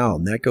working out,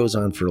 and that goes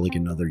on for like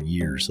another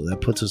year. So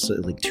that puts us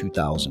at like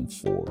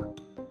 2004.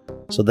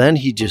 So then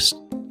he just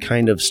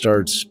kind of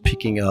starts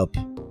picking up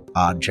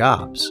odd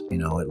jobs,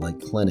 at like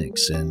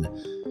clinics and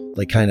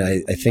like kind of,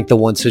 I think the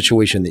one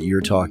situation that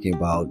you're talking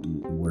about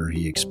where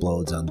he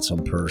explodes on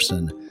some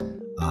person.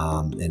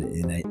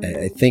 And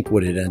I think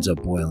what it ends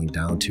up boiling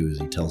down to is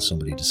he tells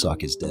somebody to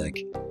suck his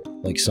dick,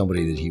 like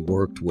somebody that he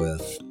worked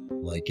with.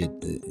 Like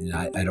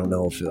I don't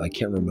know I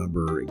can't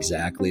remember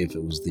exactly if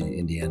it was the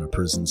Indiana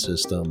prison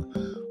system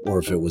or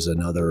if it was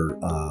another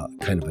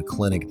kind of a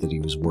clinic that he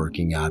was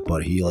working at,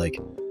 but he like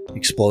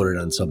exploded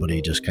on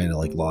somebody, just kind of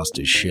like lost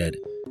his shit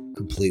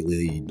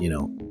completely,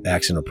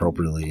 acts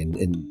inappropriately.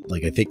 And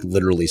like, I think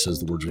literally says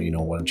the words,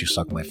 why don't you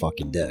suck my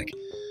fucking dick?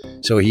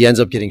 So he ends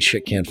up getting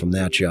shit canned from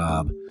that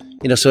job.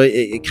 So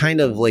it kind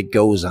of like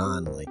goes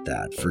on like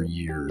that for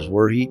years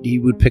where he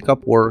would pick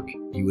up work.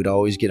 He would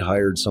always get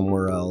hired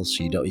somewhere else.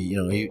 And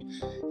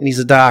he's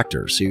a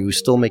doctor, so he was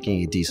still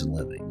making a decent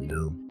living,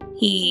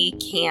 He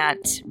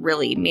can't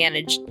really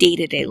manage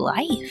day-to-day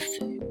life.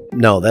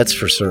 No, that's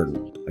for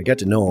certain. I got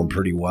to know him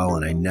pretty well,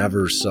 and I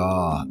never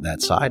saw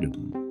that side of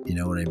him. You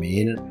know what I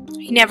mean?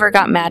 He never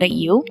got mad at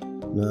you?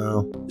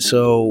 No.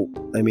 So,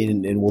 I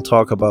mean, and we'll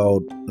talk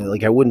about,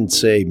 like, I wouldn't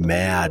say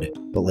mad,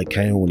 but like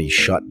kind of when he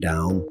shut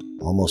down,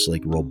 almost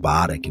like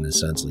robotic in a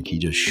sense, like he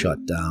just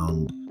shut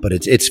down. But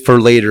it's for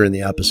later in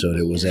the episode.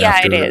 It was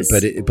after. Yeah, it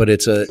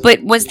is.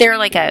 But was there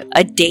like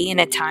a day and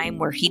a time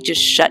where he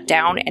just shut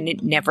down and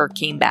it never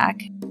came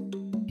back?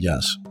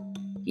 Yes.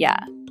 Yeah.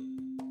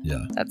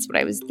 Yeah. That's what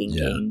I was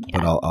thinking. Yeah.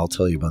 But I'll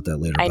tell you about that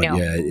later. I know.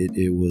 Yeah,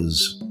 it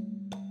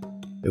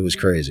was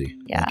crazy.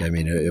 Yeah. Like, I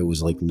mean, it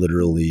was like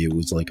literally, it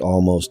was like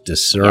almost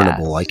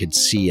discernible. I could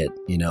see it,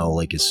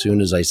 like as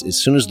soon as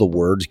the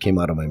words came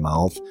out of my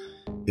mouth,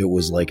 it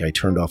was like I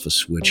turned off a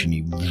switch and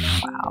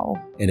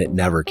and it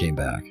never came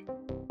back.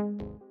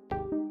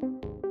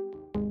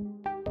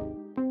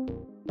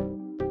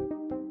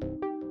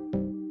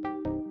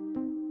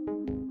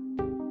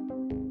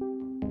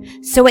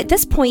 So at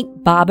this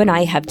point, Bob and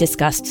I have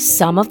discussed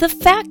some of the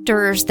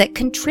factors that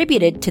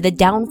contributed to the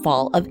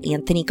downfall of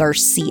Anthony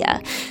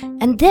Garcia.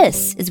 And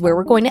this is where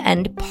we're going to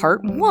end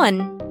part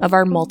 1 of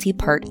our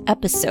multi-part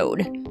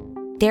episode.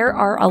 There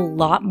are a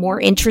lot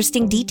more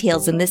interesting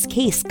details in this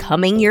case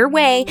coming your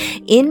way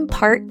in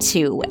part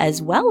 2,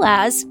 as well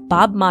as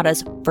Bob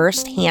Motta's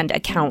first-hand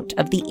account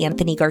of the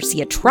Anthony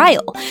Garcia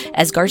trial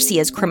as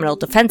Garcia's criminal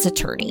defense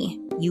attorney.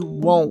 You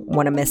won't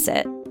want to miss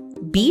it.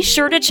 Be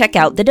sure to check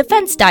out the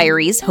Defense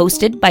Diaries,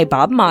 hosted by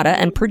Bob Motta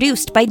and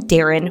produced by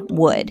Darren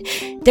Wood.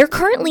 They're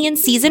currently in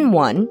Season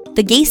 1,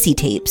 The Gacy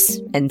Tapes,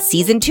 and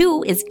Season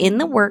 2 is in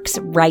the works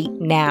right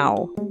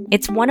now.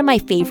 It's one of my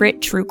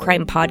favorite true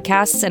crime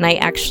podcasts, and I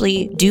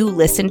actually do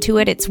listen to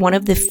it. It's one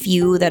of the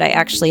few that I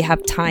actually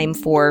have time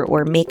for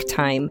or make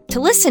time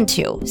to listen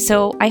to,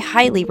 so I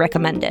highly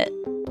recommend it.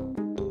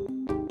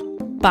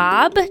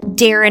 Bob,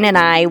 Darren, and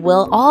I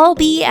will all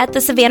be at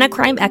the Savannah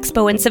Crime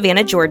Expo in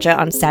Savannah, Georgia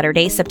on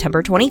Saturday,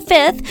 September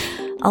 25th,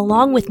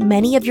 along with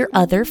many of your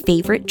other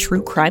favorite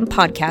true crime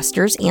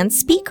podcasters and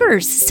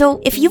speakers. So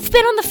if you've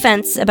been on the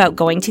fence about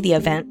going to the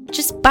event,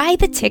 just buy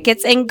the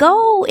tickets and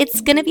go.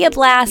 It's going to be a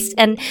blast,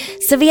 and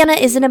Savannah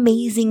is an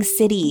amazing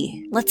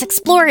city. Let's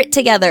explore it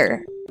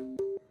together.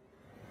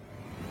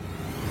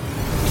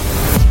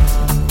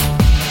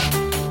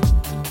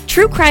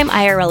 True Crime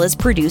IRL is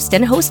produced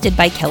and hosted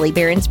by Kelly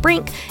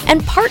Behrens-Brink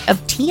and part of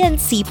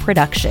TNC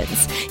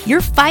Productions. Your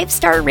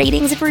 5-star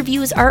ratings and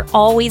reviews are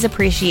always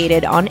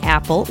appreciated on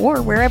Apple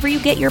or wherever you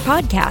get your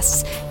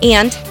podcasts.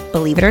 And,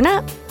 believe it or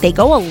not, they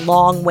go a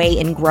long way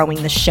in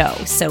growing the show,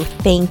 so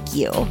thank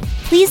you.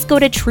 Please go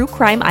to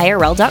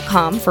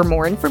truecrimeirl.com for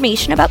more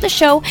information about the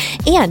show,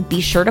 and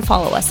be sure to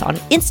follow us on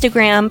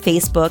Instagram,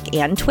 Facebook,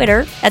 and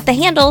Twitter at the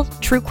handle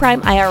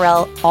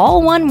TrueCrimeIRL,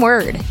 all one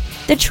word.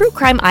 The True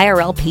Crime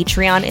IRL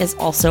Patreon is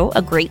also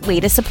a great way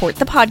to support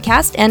the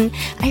podcast, and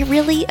I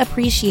really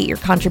appreciate your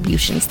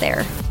contributions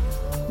there.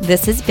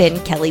 This has been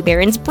Kelly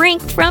Barron's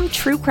Brink from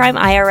True Crime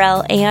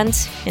IRL, and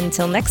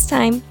until next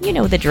time, you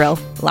know the drill.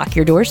 Lock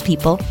your doors,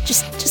 people.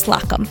 Just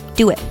lock them.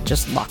 Do it.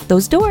 Just lock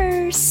those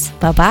doors.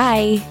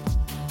 Bye-bye.